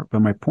you apart.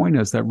 But my point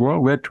is that Royal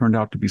Red turned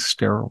out to be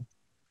sterile.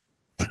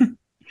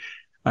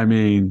 I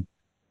mean,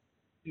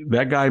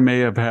 that guy may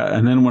have had,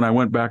 and then when I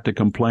went back to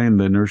complain,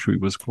 the nursery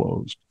was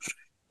closed.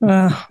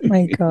 Oh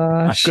my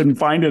gosh. I couldn't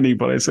find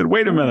anybody. I said,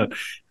 wait a minute.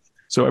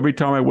 So every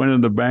time I went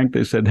in the bank,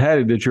 they said,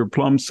 hey, did your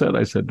plum set?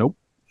 I said, nope.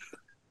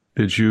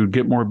 Did you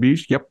get more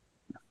bees? Yep.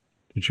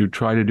 Did you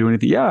try to do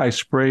anything? Yeah, I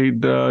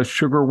sprayed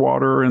sugar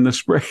water in the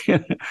spray.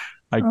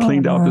 I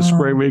cleaned out the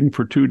spray ring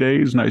for 2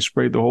 days, and I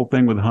sprayed the whole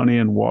thing with honey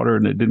and water,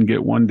 and it didn't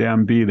get one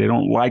damn bee. They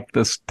don't like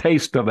the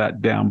taste of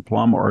that damn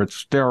plum, or it's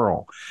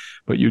sterile.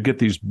 But you get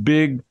these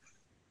big,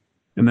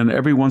 and then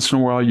every once in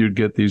a while you'd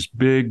get these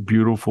big,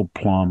 beautiful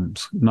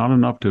plums. Not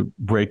enough to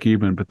break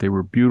even, but they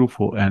were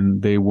beautiful,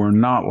 and they were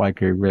not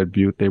like a Red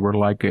Butte. They were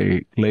like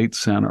a late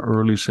Santa,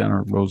 early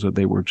Santa Rosa.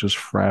 They were just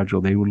fragile.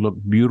 They would look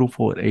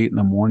beautiful at 8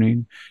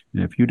 a.m,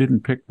 and if you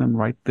didn't pick them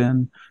right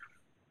then,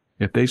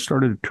 if they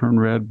started to turn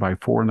red by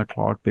 4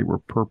 o'clock, they were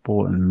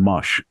purple and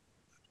mush,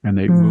 and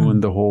they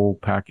ruined the whole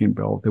packing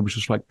belt. It was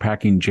just like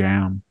packing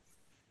jam.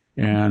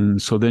 And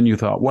so then you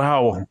thought,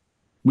 wow,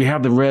 we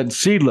have the red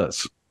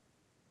seedless.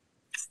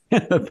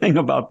 And the thing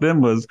about them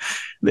was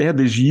they had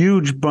these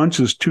huge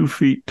bunches 2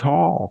 feet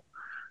tall,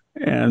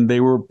 and they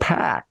were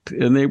packed,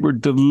 and they were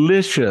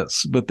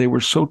delicious, but they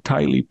were so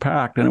tightly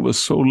packed, and it was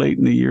so late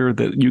in the year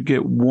that you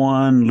get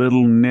one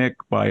little nick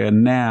by a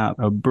gnat,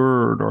 a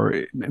bird,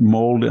 or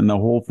mold, and the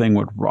whole thing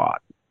would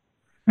rot.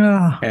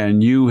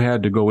 And you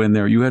had to go in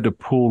there. You had to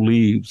pull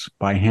leaves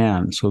by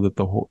hand so that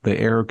the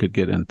air could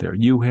get in there.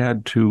 You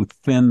had to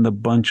thin the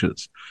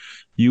bunches.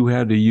 You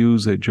had to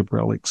use a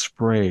gibberellic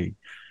spray.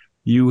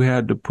 You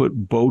had to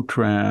put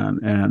Botran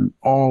and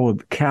all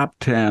of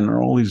Captan and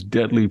all these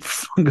deadly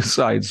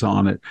fungicides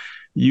on it.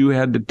 You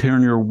had to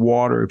turn your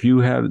water. If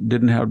you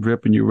didn't have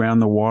drip and you ran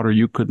the water,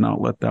 you could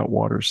not let that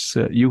water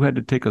sit. You had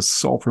to take a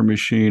sulfur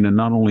machine and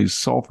not only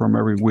sulfur them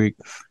every week,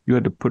 you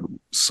had to put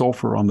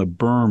sulfur on the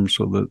berm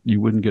so that you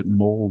wouldn't get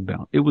mold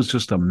down. It was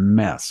just a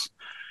mess.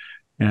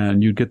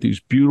 And you'd get these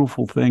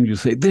beautiful things. You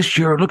say, this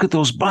year, look at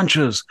those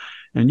bunches.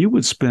 And you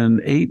would spend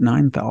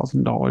 $8,000,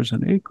 $9,000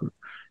 an acre.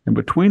 And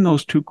between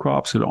those 2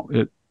 crops,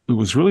 it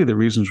was really the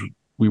reasons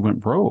we went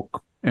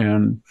broke.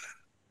 And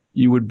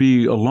you would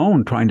be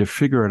alone trying to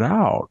figure it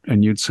out.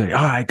 And you'd say,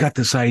 I got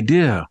this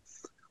idea.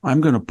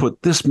 I'm going to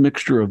put this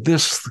mixture of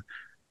this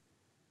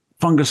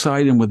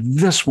fungicide in with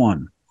this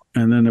one.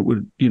 And then it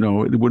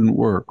wouldn't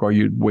work, or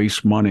you'd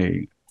waste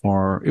money.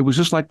 Or it was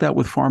just like that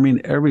with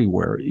farming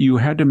everywhere. You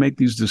had to make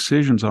these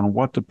decisions on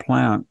what to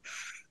plant.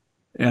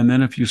 And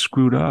then if you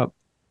screwed up,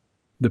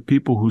 the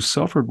people who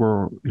suffered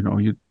were,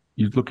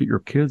 you'd look at your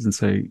kids and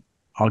say,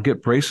 I'll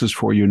get braces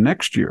for you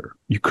next year.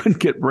 You couldn't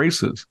get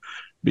braces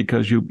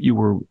because you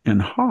were in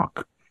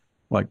hock.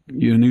 Like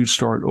you'd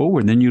start over,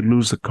 and then you'd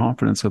lose the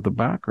confidence of the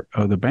banker,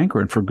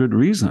 and for good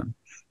reason.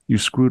 You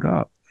screwed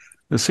up.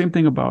 The same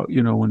thing about,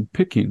 when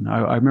picking.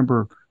 I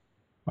remember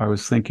I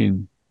was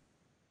thinking,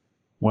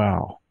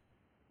 wow,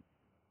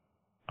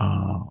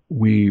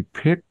 we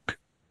picked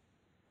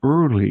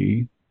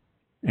early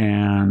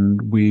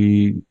And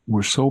we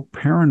were so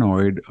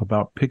paranoid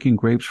about picking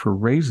grapes for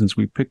raisins.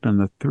 We picked on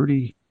the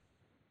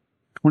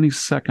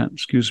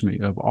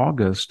 22nd, of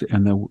August,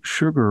 and the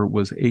sugar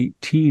was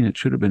 18. It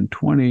should have been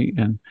 20.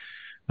 And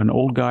an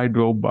old guy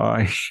drove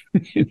by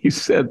and he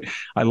said,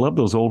 I love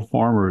those old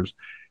farmers.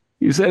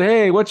 He said,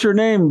 hey, what's your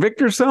name?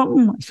 Victor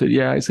something? I said,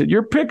 yeah. I said,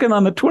 you're picking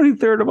on the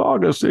 23rd of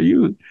August. Are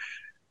you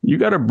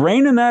got a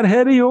brain in that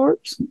head of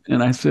yours?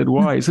 And I said,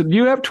 why? He said, do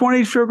you have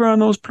 20 sugar on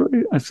those?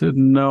 I said,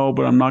 no,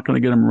 but I'm not going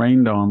to get them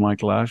rained on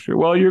like last year.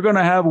 Well, you're going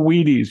to have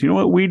Wheaties. You know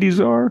what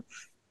Wheaties are?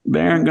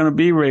 They aren't going to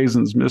be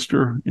raisins,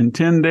 mister. In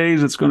 10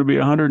 days, it's going to be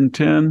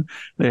 110.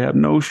 They have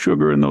no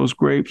sugar in those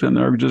grapes, and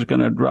they're just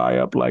going to dry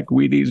up like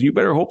Wheaties. You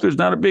better hope there's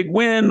not a big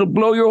wind to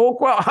blow your whole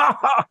crop. Ha,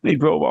 ha. And he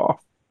drove off.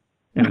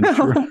 And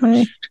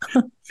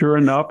sure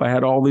enough, I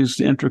had all these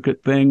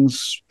intricate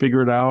things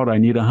figured out. I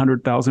need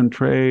 100,000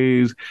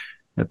 trays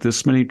at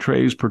this many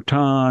trays per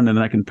ton, and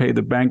I can pay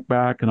the bank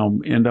back, and I'll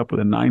end up with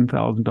a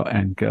 $9,000.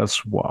 And guess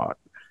what?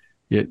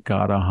 It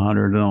got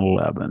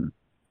 111.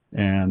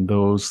 And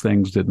those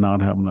things did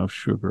not have enough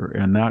sugar.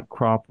 And that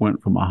crop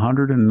went from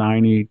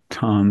 190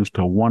 tons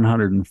to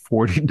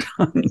 140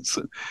 tons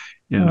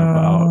in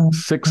about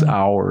 6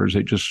 hours.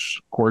 It just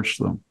scorched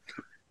them.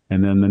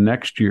 And then the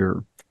next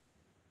year,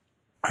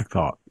 I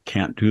thought,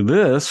 can't do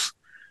this.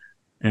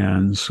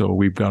 And so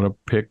we've got to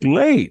pick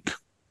late.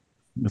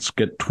 Let's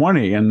get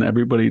 20. And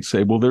everybody'd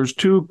say, well, there's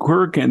two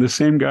hurricanes. The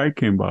same guy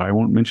came by. I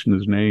won't mention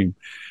his name.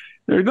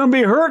 There's going to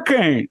be a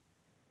hurricane.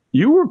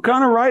 You were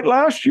kind of right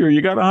last year.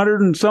 You got 100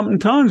 and something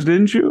tons,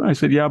 didn't you? I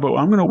said, yeah, but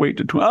I'm going to wait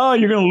to 20. Oh,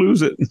 you're going to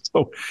lose it. And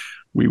so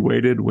we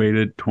waited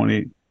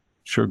 20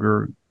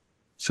 sugar,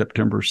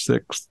 September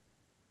 6th.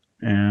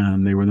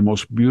 And they were the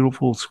most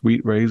beautiful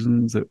sweet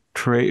raisins. That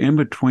tray in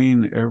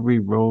between every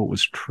row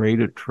was tray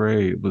to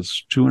tray. It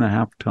was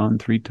 2.5 ton,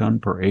 3 ton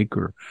per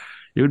acre.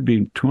 It would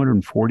be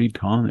 240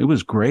 tons. It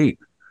was great.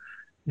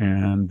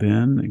 And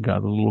then it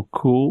got a little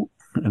cool.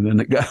 And then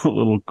it got a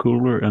little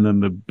cooler, and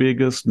then the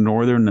biggest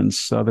northern and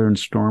southern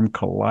storm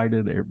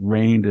collided. It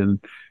rained,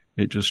 and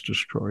it just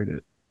destroyed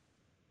it.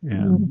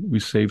 And we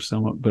saved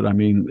some of it. But I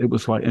mean, it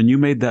was like, and you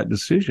made that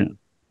decision,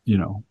 you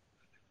know.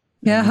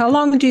 Yeah. How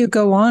long do you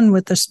go on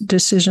with this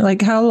decision?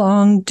 Like, how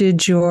long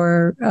did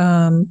your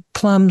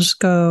plums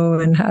go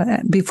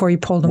and before you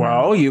pulled them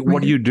out? Well,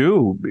 what do you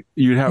do?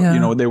 You have,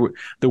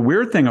 the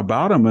weird thing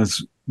about them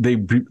is they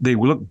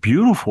look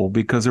beautiful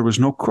because there was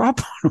no crop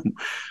on them.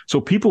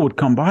 So people would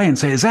come by and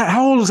say,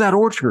 how old is that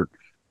orchard?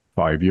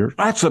 5 years.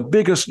 That's the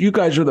biggest. You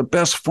guys are the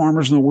best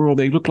farmers in the world.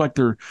 They look like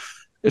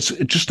it's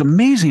just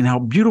amazing how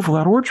beautiful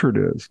that orchard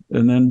is.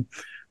 And then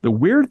the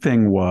weird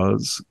thing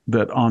was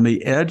that on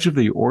the edge of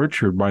the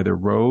orchard by the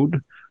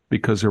road,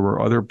 because there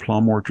were other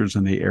plum orchards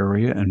in the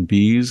area and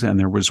bees, and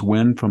there was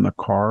wind from the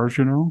cars,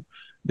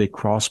 they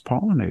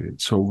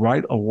cross-pollinated. So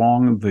right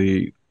along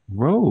the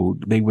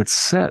road, they would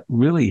set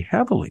really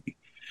heavily.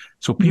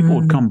 So people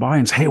would come by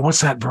and say, hey, what's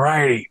that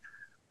variety?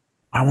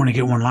 I want to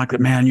get one like that.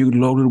 Man, you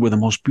loaded with the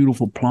most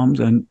beautiful plums.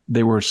 And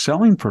they were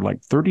selling for like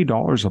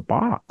 $30 a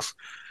box.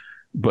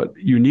 But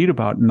you need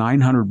about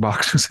 900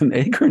 boxes an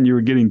acre, and you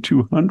were getting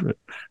 200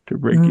 to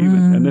break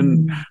even. And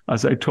then,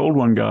 as I told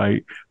one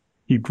guy,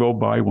 he drove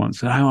by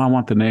once, and I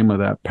want the name of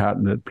that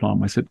patented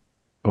plum. I said,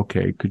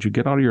 okay, could you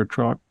get out of your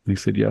truck? And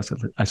he said, yes.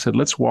 I said,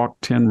 let's walk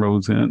 10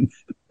 rows in.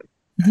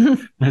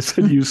 I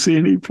said, you see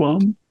any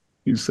plum?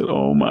 He said,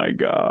 oh my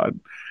God,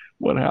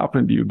 what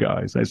happened to you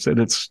guys? I said,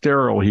 it's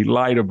sterile. He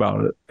lied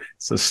about it.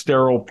 It's a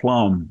sterile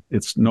plum.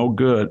 It's no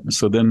good.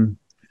 So then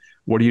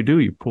what do?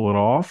 You pull it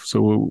off.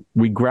 So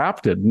we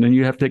grafted, and then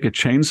you have to take a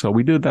chainsaw.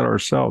 We did that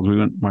ourselves.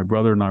 My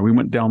brother and I, we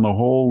went down the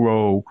whole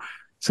row,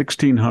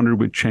 1,600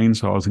 with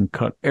chainsaws, and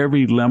cut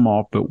every limb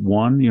off but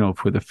one,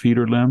 for the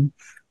feeder limb.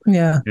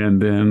 Yeah.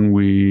 And then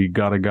we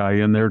got a guy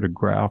in there to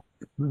graft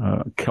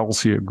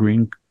Kelsey, a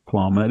green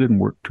plum. That didn't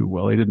work too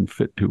well. They didn't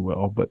fit too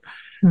well. But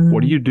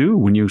what do you do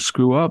when you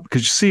screw up?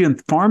 Because you see, in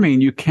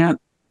farming, it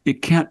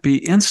can't be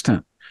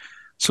instant.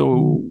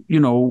 So,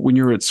 when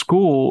you're at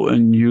school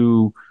and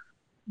you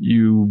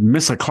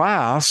miss a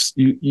class,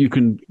 you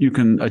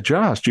can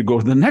adjust. You go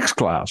to the next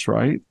class,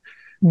 right?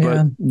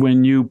 Yeah. But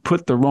when you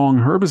put the wrong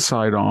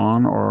herbicide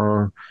on,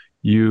 or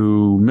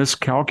you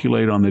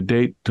miscalculate on the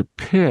date to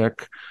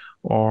pick,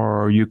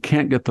 or you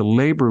can't get the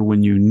labor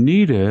when you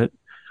need it,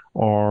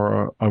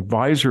 or an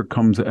advisor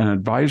comes in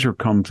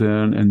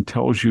and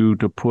tells you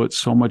to put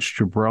so much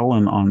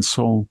gibberellin on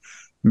so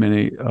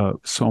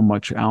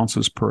much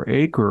ounces per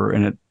acre,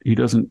 and he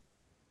doesn't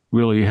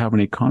really have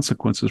any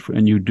consequences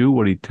and you do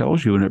what he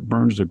tells you, and it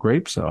burns the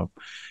grapes up.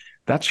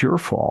 That's your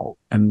fault.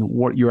 And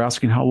what you're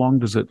asking, how long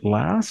does it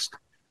last?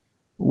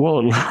 Well,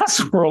 it lasts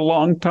for a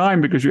long time,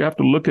 because you have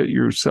to look at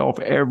yourself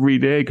every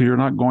day, because you're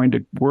not going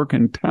to work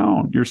in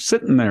town. You're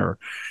sitting there.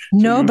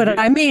 No, but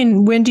I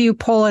mean, when do you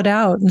pull it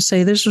out and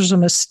say, this was a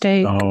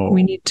mistake?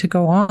 We need to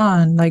go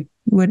on. Like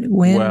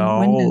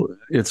when?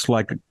 It's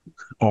like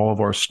all of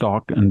our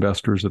stock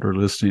investors that are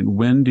listening,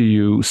 when do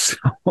you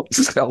sell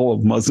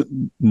a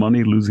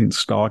money-losing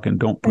stock and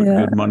don't put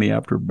good money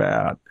after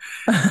bad?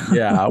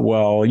 Yeah,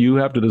 well, you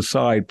have to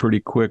decide pretty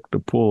quick to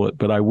pull it.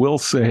 But I will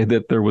say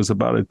that there was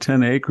about a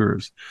 10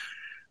 acres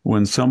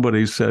when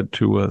somebody said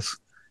to us,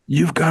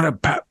 you've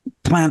got to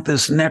plant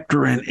this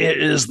nectarine. It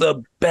is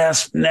the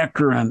best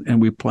nectarine. And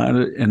we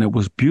planted it, and it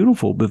was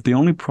beautiful. But the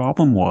only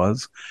problem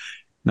was,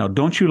 now,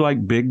 don't you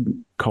like big,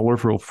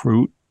 colorful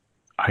fruit?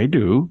 I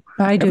do.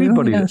 I do.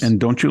 Everybody. Yes. And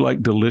don't you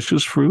like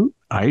delicious fruit?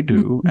 I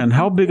do. And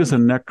how big is a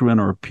nectarine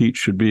or a peach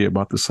should be?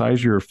 About the size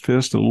of your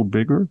fist, a little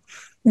bigger?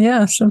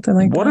 Yeah, something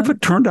like that. What if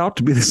it turned out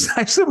to be the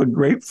size of a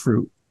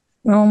grapefruit?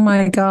 Oh,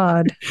 my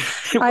God.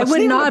 I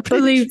would not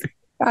believe...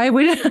 I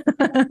wouldn't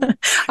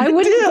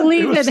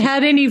believe it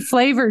had any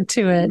flavor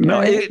to it. No,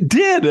 right? It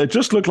did. It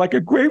just looked like a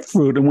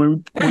grapefruit. And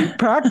when we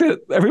packed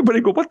it,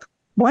 everybody go, what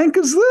blank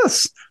is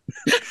this?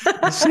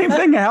 The same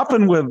thing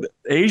happened with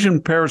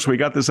Asian pears. We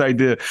got this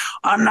idea.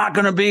 I'm not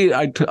going to be,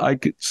 I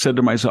said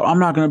to myself, I'm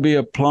not going to be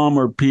a plum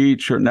or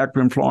peach or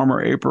nectarine plum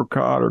or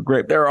apricot or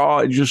grape. They're all,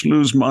 I just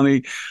lose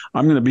money.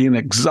 I'm going to be an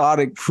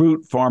exotic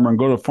fruit farmer and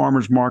go to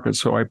farmer's market.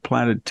 So I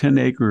planted 10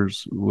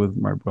 acres with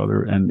my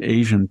brother and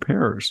Asian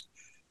pears.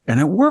 And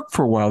it worked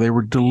for a while. They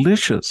were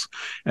delicious.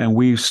 And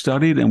we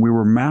studied and we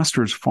were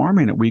masters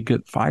farming it. We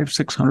get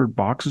 500-600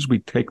 boxes. We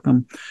take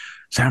them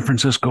San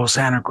Francisco,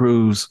 Santa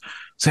Cruz,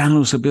 San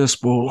Luis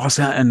Obispo,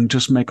 and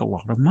just make a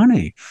lot of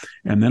money.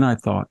 And then I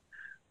thought,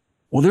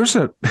 well, there's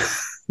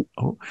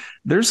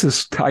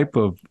this type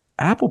of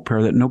apple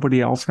pear that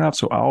nobody else has.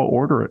 So I'll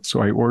order it.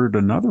 So I ordered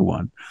another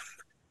one.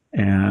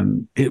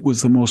 And it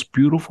was the most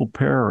beautiful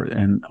pear.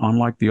 And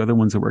unlike the other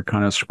ones that were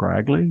kind of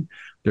scraggly,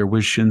 there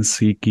was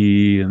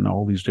Shinseki and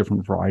all these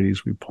different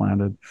varieties we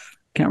planted.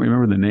 Can't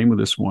remember the name of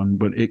this one,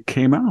 but it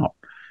came out.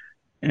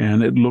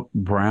 And it looked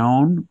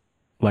brown,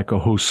 like a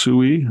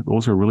Hosui.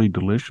 Those are really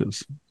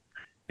delicious.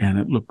 And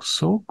it looked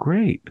so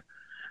great.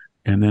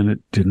 And then it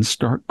didn't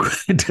stop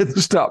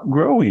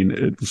growing.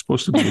 It was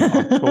supposed to be in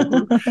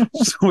October.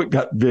 So it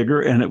got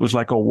bigger and it was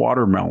like a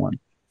watermelon.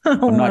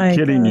 I'm not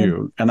kidding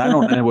you. And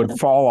it would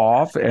fall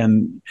off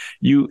and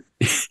you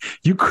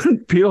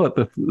couldn't peel it.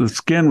 The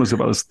skin was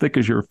about as thick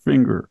as your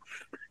finger.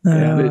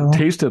 And it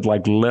tasted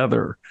like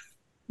leather.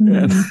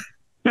 And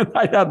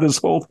I had this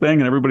whole thing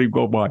and everybody would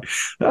go by,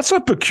 that's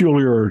a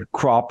peculiar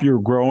crop you're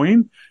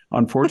growing.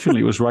 Unfortunately,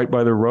 it was right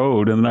by the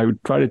road. And then I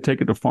would try to take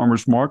it to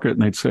farmer's market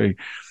and they'd say,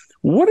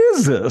 what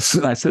is this?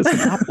 And I said, it's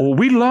an apple. Well,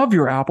 we love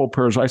your apple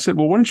pears. I said,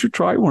 well, why don't you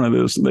try one of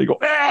this? And they go,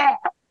 ah!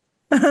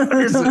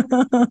 What is it?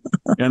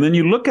 And then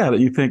you look at it,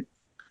 you think,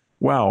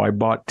 wow, I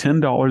bought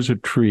 $10 a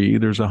tree.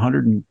 There's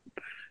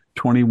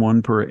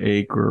 121 per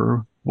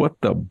acre. What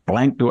the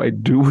blank do I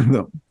do with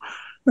them?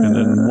 And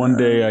then one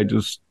day I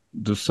just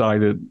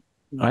decided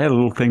I had a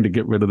little thing to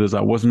get rid of this.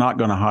 I was not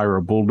going to hire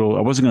a bulldozer.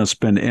 I wasn't going to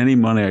spend any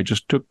money. I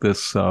just took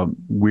this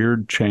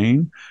weird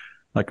chain,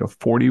 like a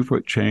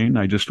 40-foot chain.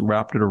 I just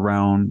wrapped it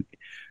around.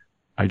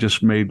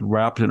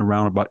 Wrapped it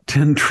around about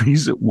 10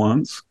 trees at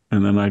once.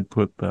 And then I'd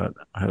put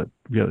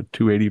we had a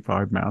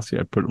 285 Massey.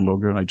 I put a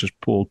logo and I just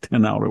pulled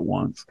 10 out at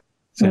once.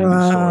 Sandy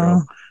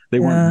soil. They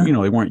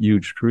weren't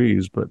huge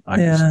trees, but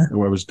I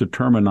was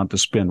determined not to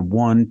spend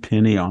one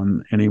penny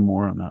on any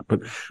more on that.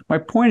 But my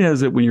point is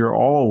that when you're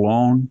all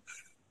alone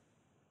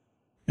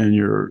and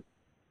you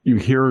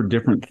hear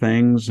different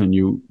things and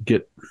you're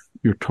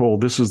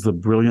told this is the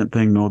brilliant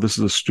thing. No, this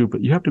is a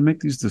stupid. You have to make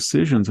these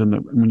decisions.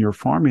 And when you're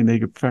farming,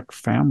 they affect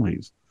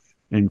families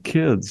and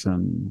kids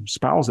and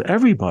spouses,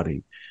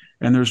 everybody.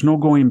 And there's no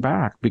going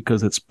back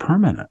because it's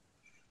permanent.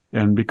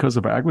 And because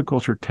of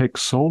agriculture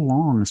takes so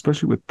long,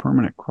 especially with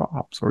permanent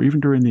crops or even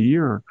during the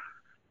year,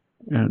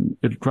 and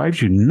it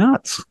drives you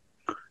nuts.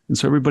 And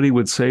so everybody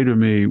would say to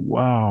me,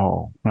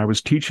 wow, when I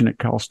was teaching at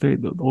Cal State,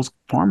 those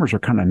farmers are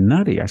kind of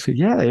nutty. I said,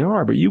 yeah, they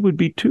are, but you would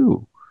be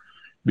too.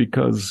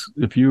 Because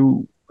if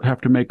you have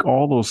to make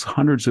all those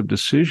hundreds of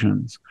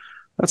decisions,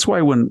 that's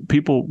why when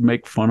people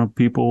make fun of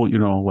people,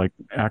 like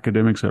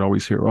academics, I'd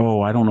always hear,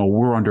 oh, I don't know,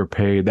 we're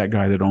underpaid. That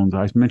guy that owns,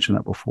 I mentioned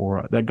that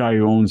before, that guy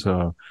who owns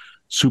a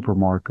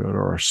supermarket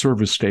or a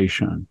service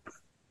station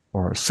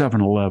or a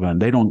 7-Eleven,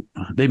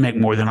 they make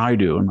more than I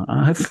do. And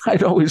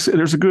I'd always say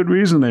there's a good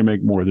reason they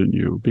make more than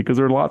you, because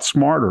they're a lot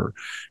smarter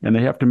and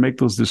they have to make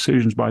those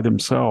decisions by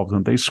themselves.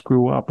 And if they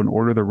screw up and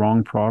order the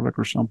wrong product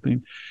or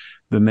something,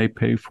 then they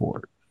pay for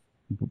it.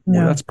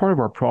 Well, that's part of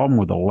our problem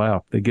with the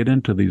left. They get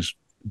into these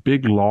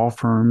big law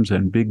firms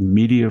and big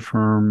media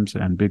firms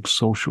and big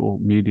social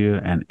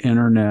media and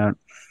internet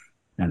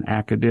and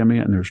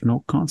academia, and there's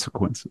no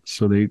consequences.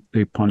 So they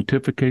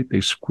pontificate,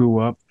 they screw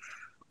up.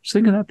 I was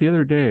thinking that the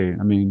other day.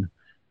 I mean,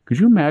 could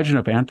you imagine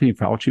if Anthony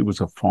Fauci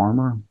was a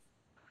farmer?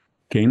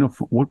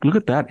 Look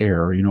at that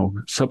error,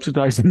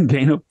 subsidizing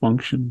gain of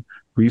function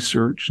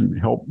research and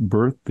help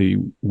birth the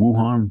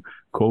Wuhan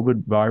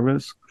COVID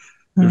virus.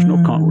 There's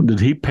no did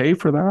he pay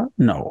for that?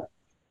 No.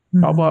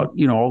 How about,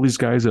 all these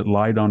guys that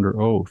lied under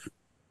oath?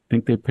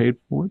 Think they paid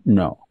for it?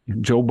 No.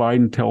 Joe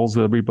Biden tells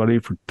everybody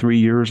for 3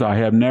 years, I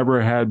have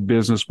never had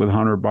business with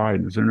Hunter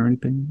Biden. Is there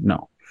anything?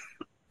 No.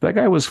 that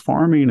guy was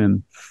farming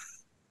and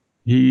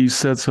he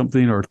said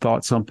something or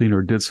thought something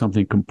or did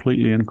something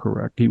completely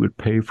incorrect, he would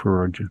pay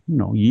for,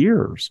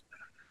 years.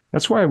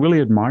 That's why I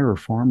really admire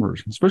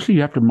farmers, especially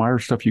you have to admire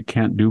stuff you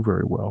can't do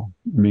very well.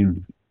 I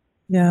mean,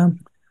 yeah.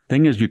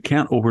 Thing is, you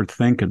can't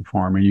overthink in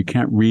farming. You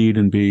can't read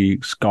and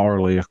be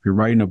scholarly. If you're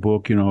writing a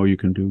book, you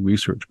can do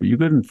research, but you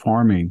get in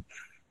farming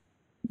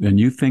and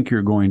you think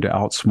you're going to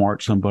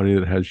outsmart somebody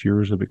that has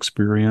years of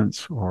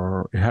experience,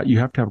 or you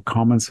have to have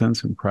common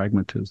sense and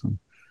pragmatism.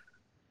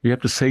 You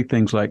have to say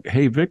things like,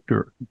 hey,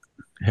 Victor,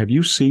 have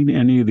you seen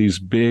any of these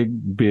big,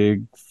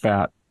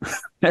 fat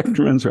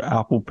nectarines or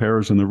apple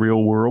pears in the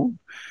real world?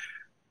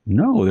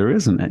 No, there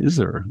isn't, is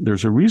there?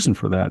 There's a reason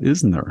for that,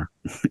 isn't there?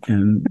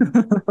 And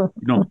you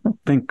don't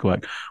think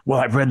like, well,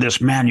 I've read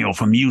this manual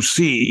from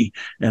UC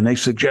and they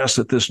suggest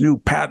that this new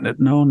patent.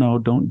 No,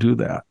 don't do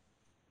that.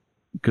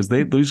 Because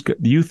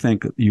you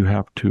think that you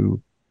have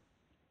to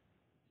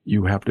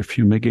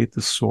fumigate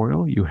the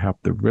soil, you have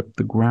to rip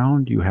the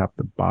ground, you have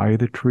to buy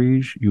the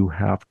trees, you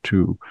have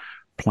to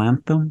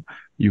plant them,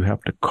 you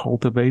have to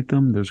cultivate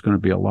them. There's going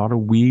to be a lot of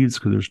weeds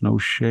because there's no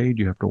shade.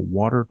 You have to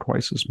water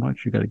twice as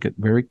much. You got to get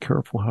very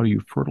careful how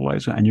you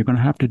fertilize it. And you're going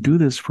to have to do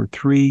this for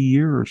 3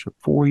 years or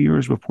 4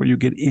 years before you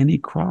get any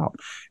crop,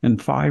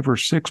 and 5 or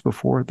 6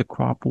 before the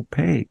crop will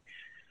pay.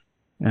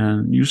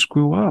 And you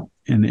screw up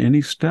in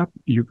any step,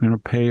 you're going to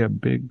pay a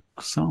big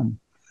sum.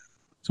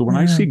 So when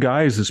I see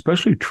guys,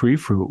 especially tree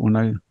fruit,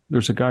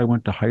 there's a guy I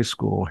went to high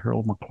school,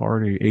 Harold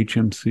McClarty,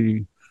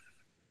 HMC,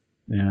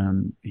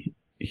 and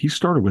he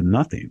started with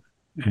nothing.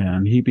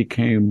 And he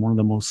became one of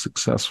the most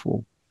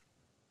successful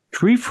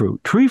tree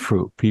fruit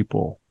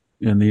people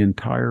in the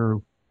entire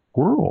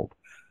world.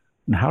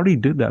 And how he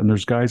did that? And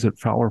there's guys at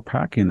Fowler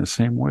Packing the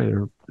same way.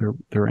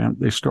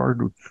 They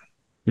started,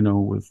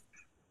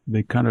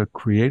 they kind of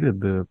created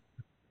the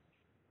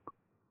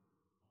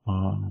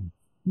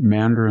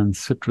mandarin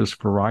citrus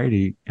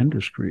variety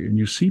industry. And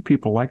you see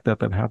people like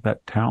that have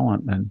that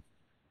talent,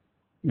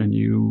 and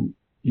you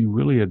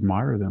really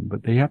admire them,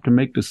 but they have to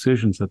make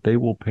decisions that they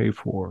will pay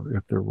for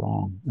if they're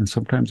wrong. And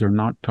sometimes they're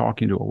not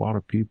talking to a lot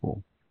of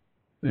people.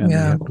 And they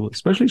have to,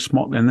 especially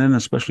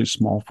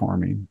small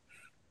farming,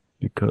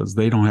 because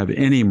they don't have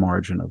any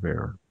margin of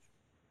error.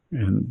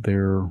 And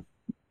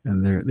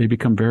they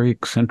become very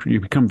eccentric. You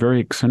become very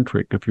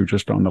eccentric if you're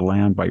just on the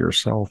land by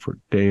yourself for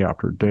day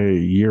after day,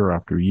 year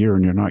after year,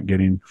 and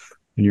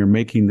you're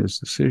making these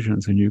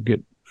decisions, and you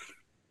get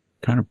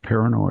kind of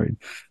paranoid.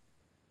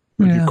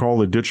 You call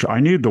the ditch. I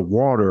need the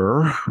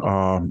water.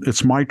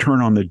 It's my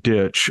turn on the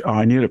ditch.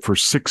 I need it for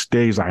 6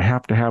 days. I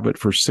have to have it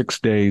for 6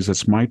 days.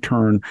 It's my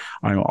turn.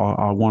 I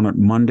want it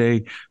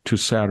Monday to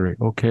Saturday.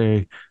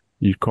 Okay.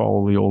 You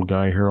call the old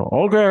guy, Harold.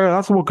 Okay,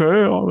 that's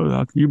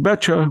okay. You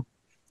betcha.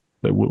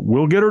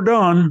 We'll get her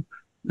done.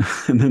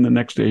 And then the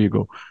next day you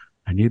go,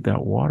 I need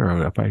that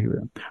water.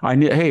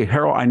 Hey,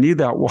 Harold, I need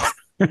that water.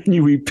 And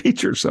you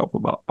repeat yourself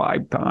about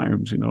 5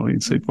 times, and you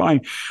say,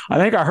 fine, I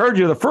think I heard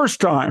you the first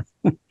time.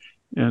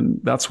 And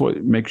that's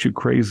what makes you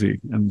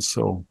crazy. And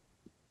so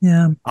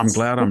I'm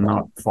glad I'm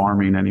not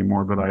farming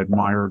anymore, but I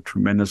admire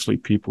tremendously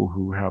people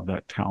who have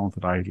that talent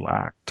that I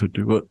lack to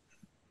do it.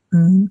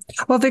 Mm-hmm.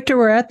 Well, Victor,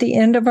 we're at the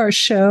end of our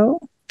show.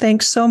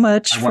 Thanks so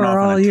much for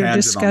all your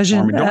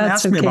discussion. Don't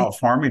ask me about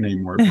farming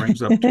anymore. It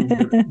brings up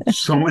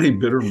so many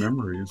bitter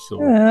memories. So.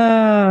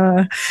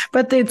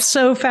 But it's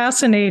so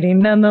fascinating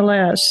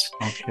nonetheless.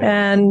 Okay.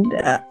 And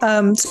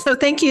so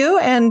thank you.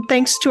 And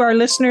thanks to our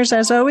listeners,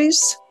 as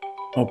always.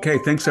 Okay,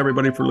 thanks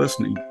everybody for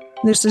listening.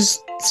 This is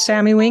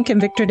Sammy Wink and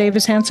Victor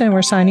Davis Hanson.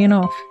 We're signing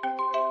off.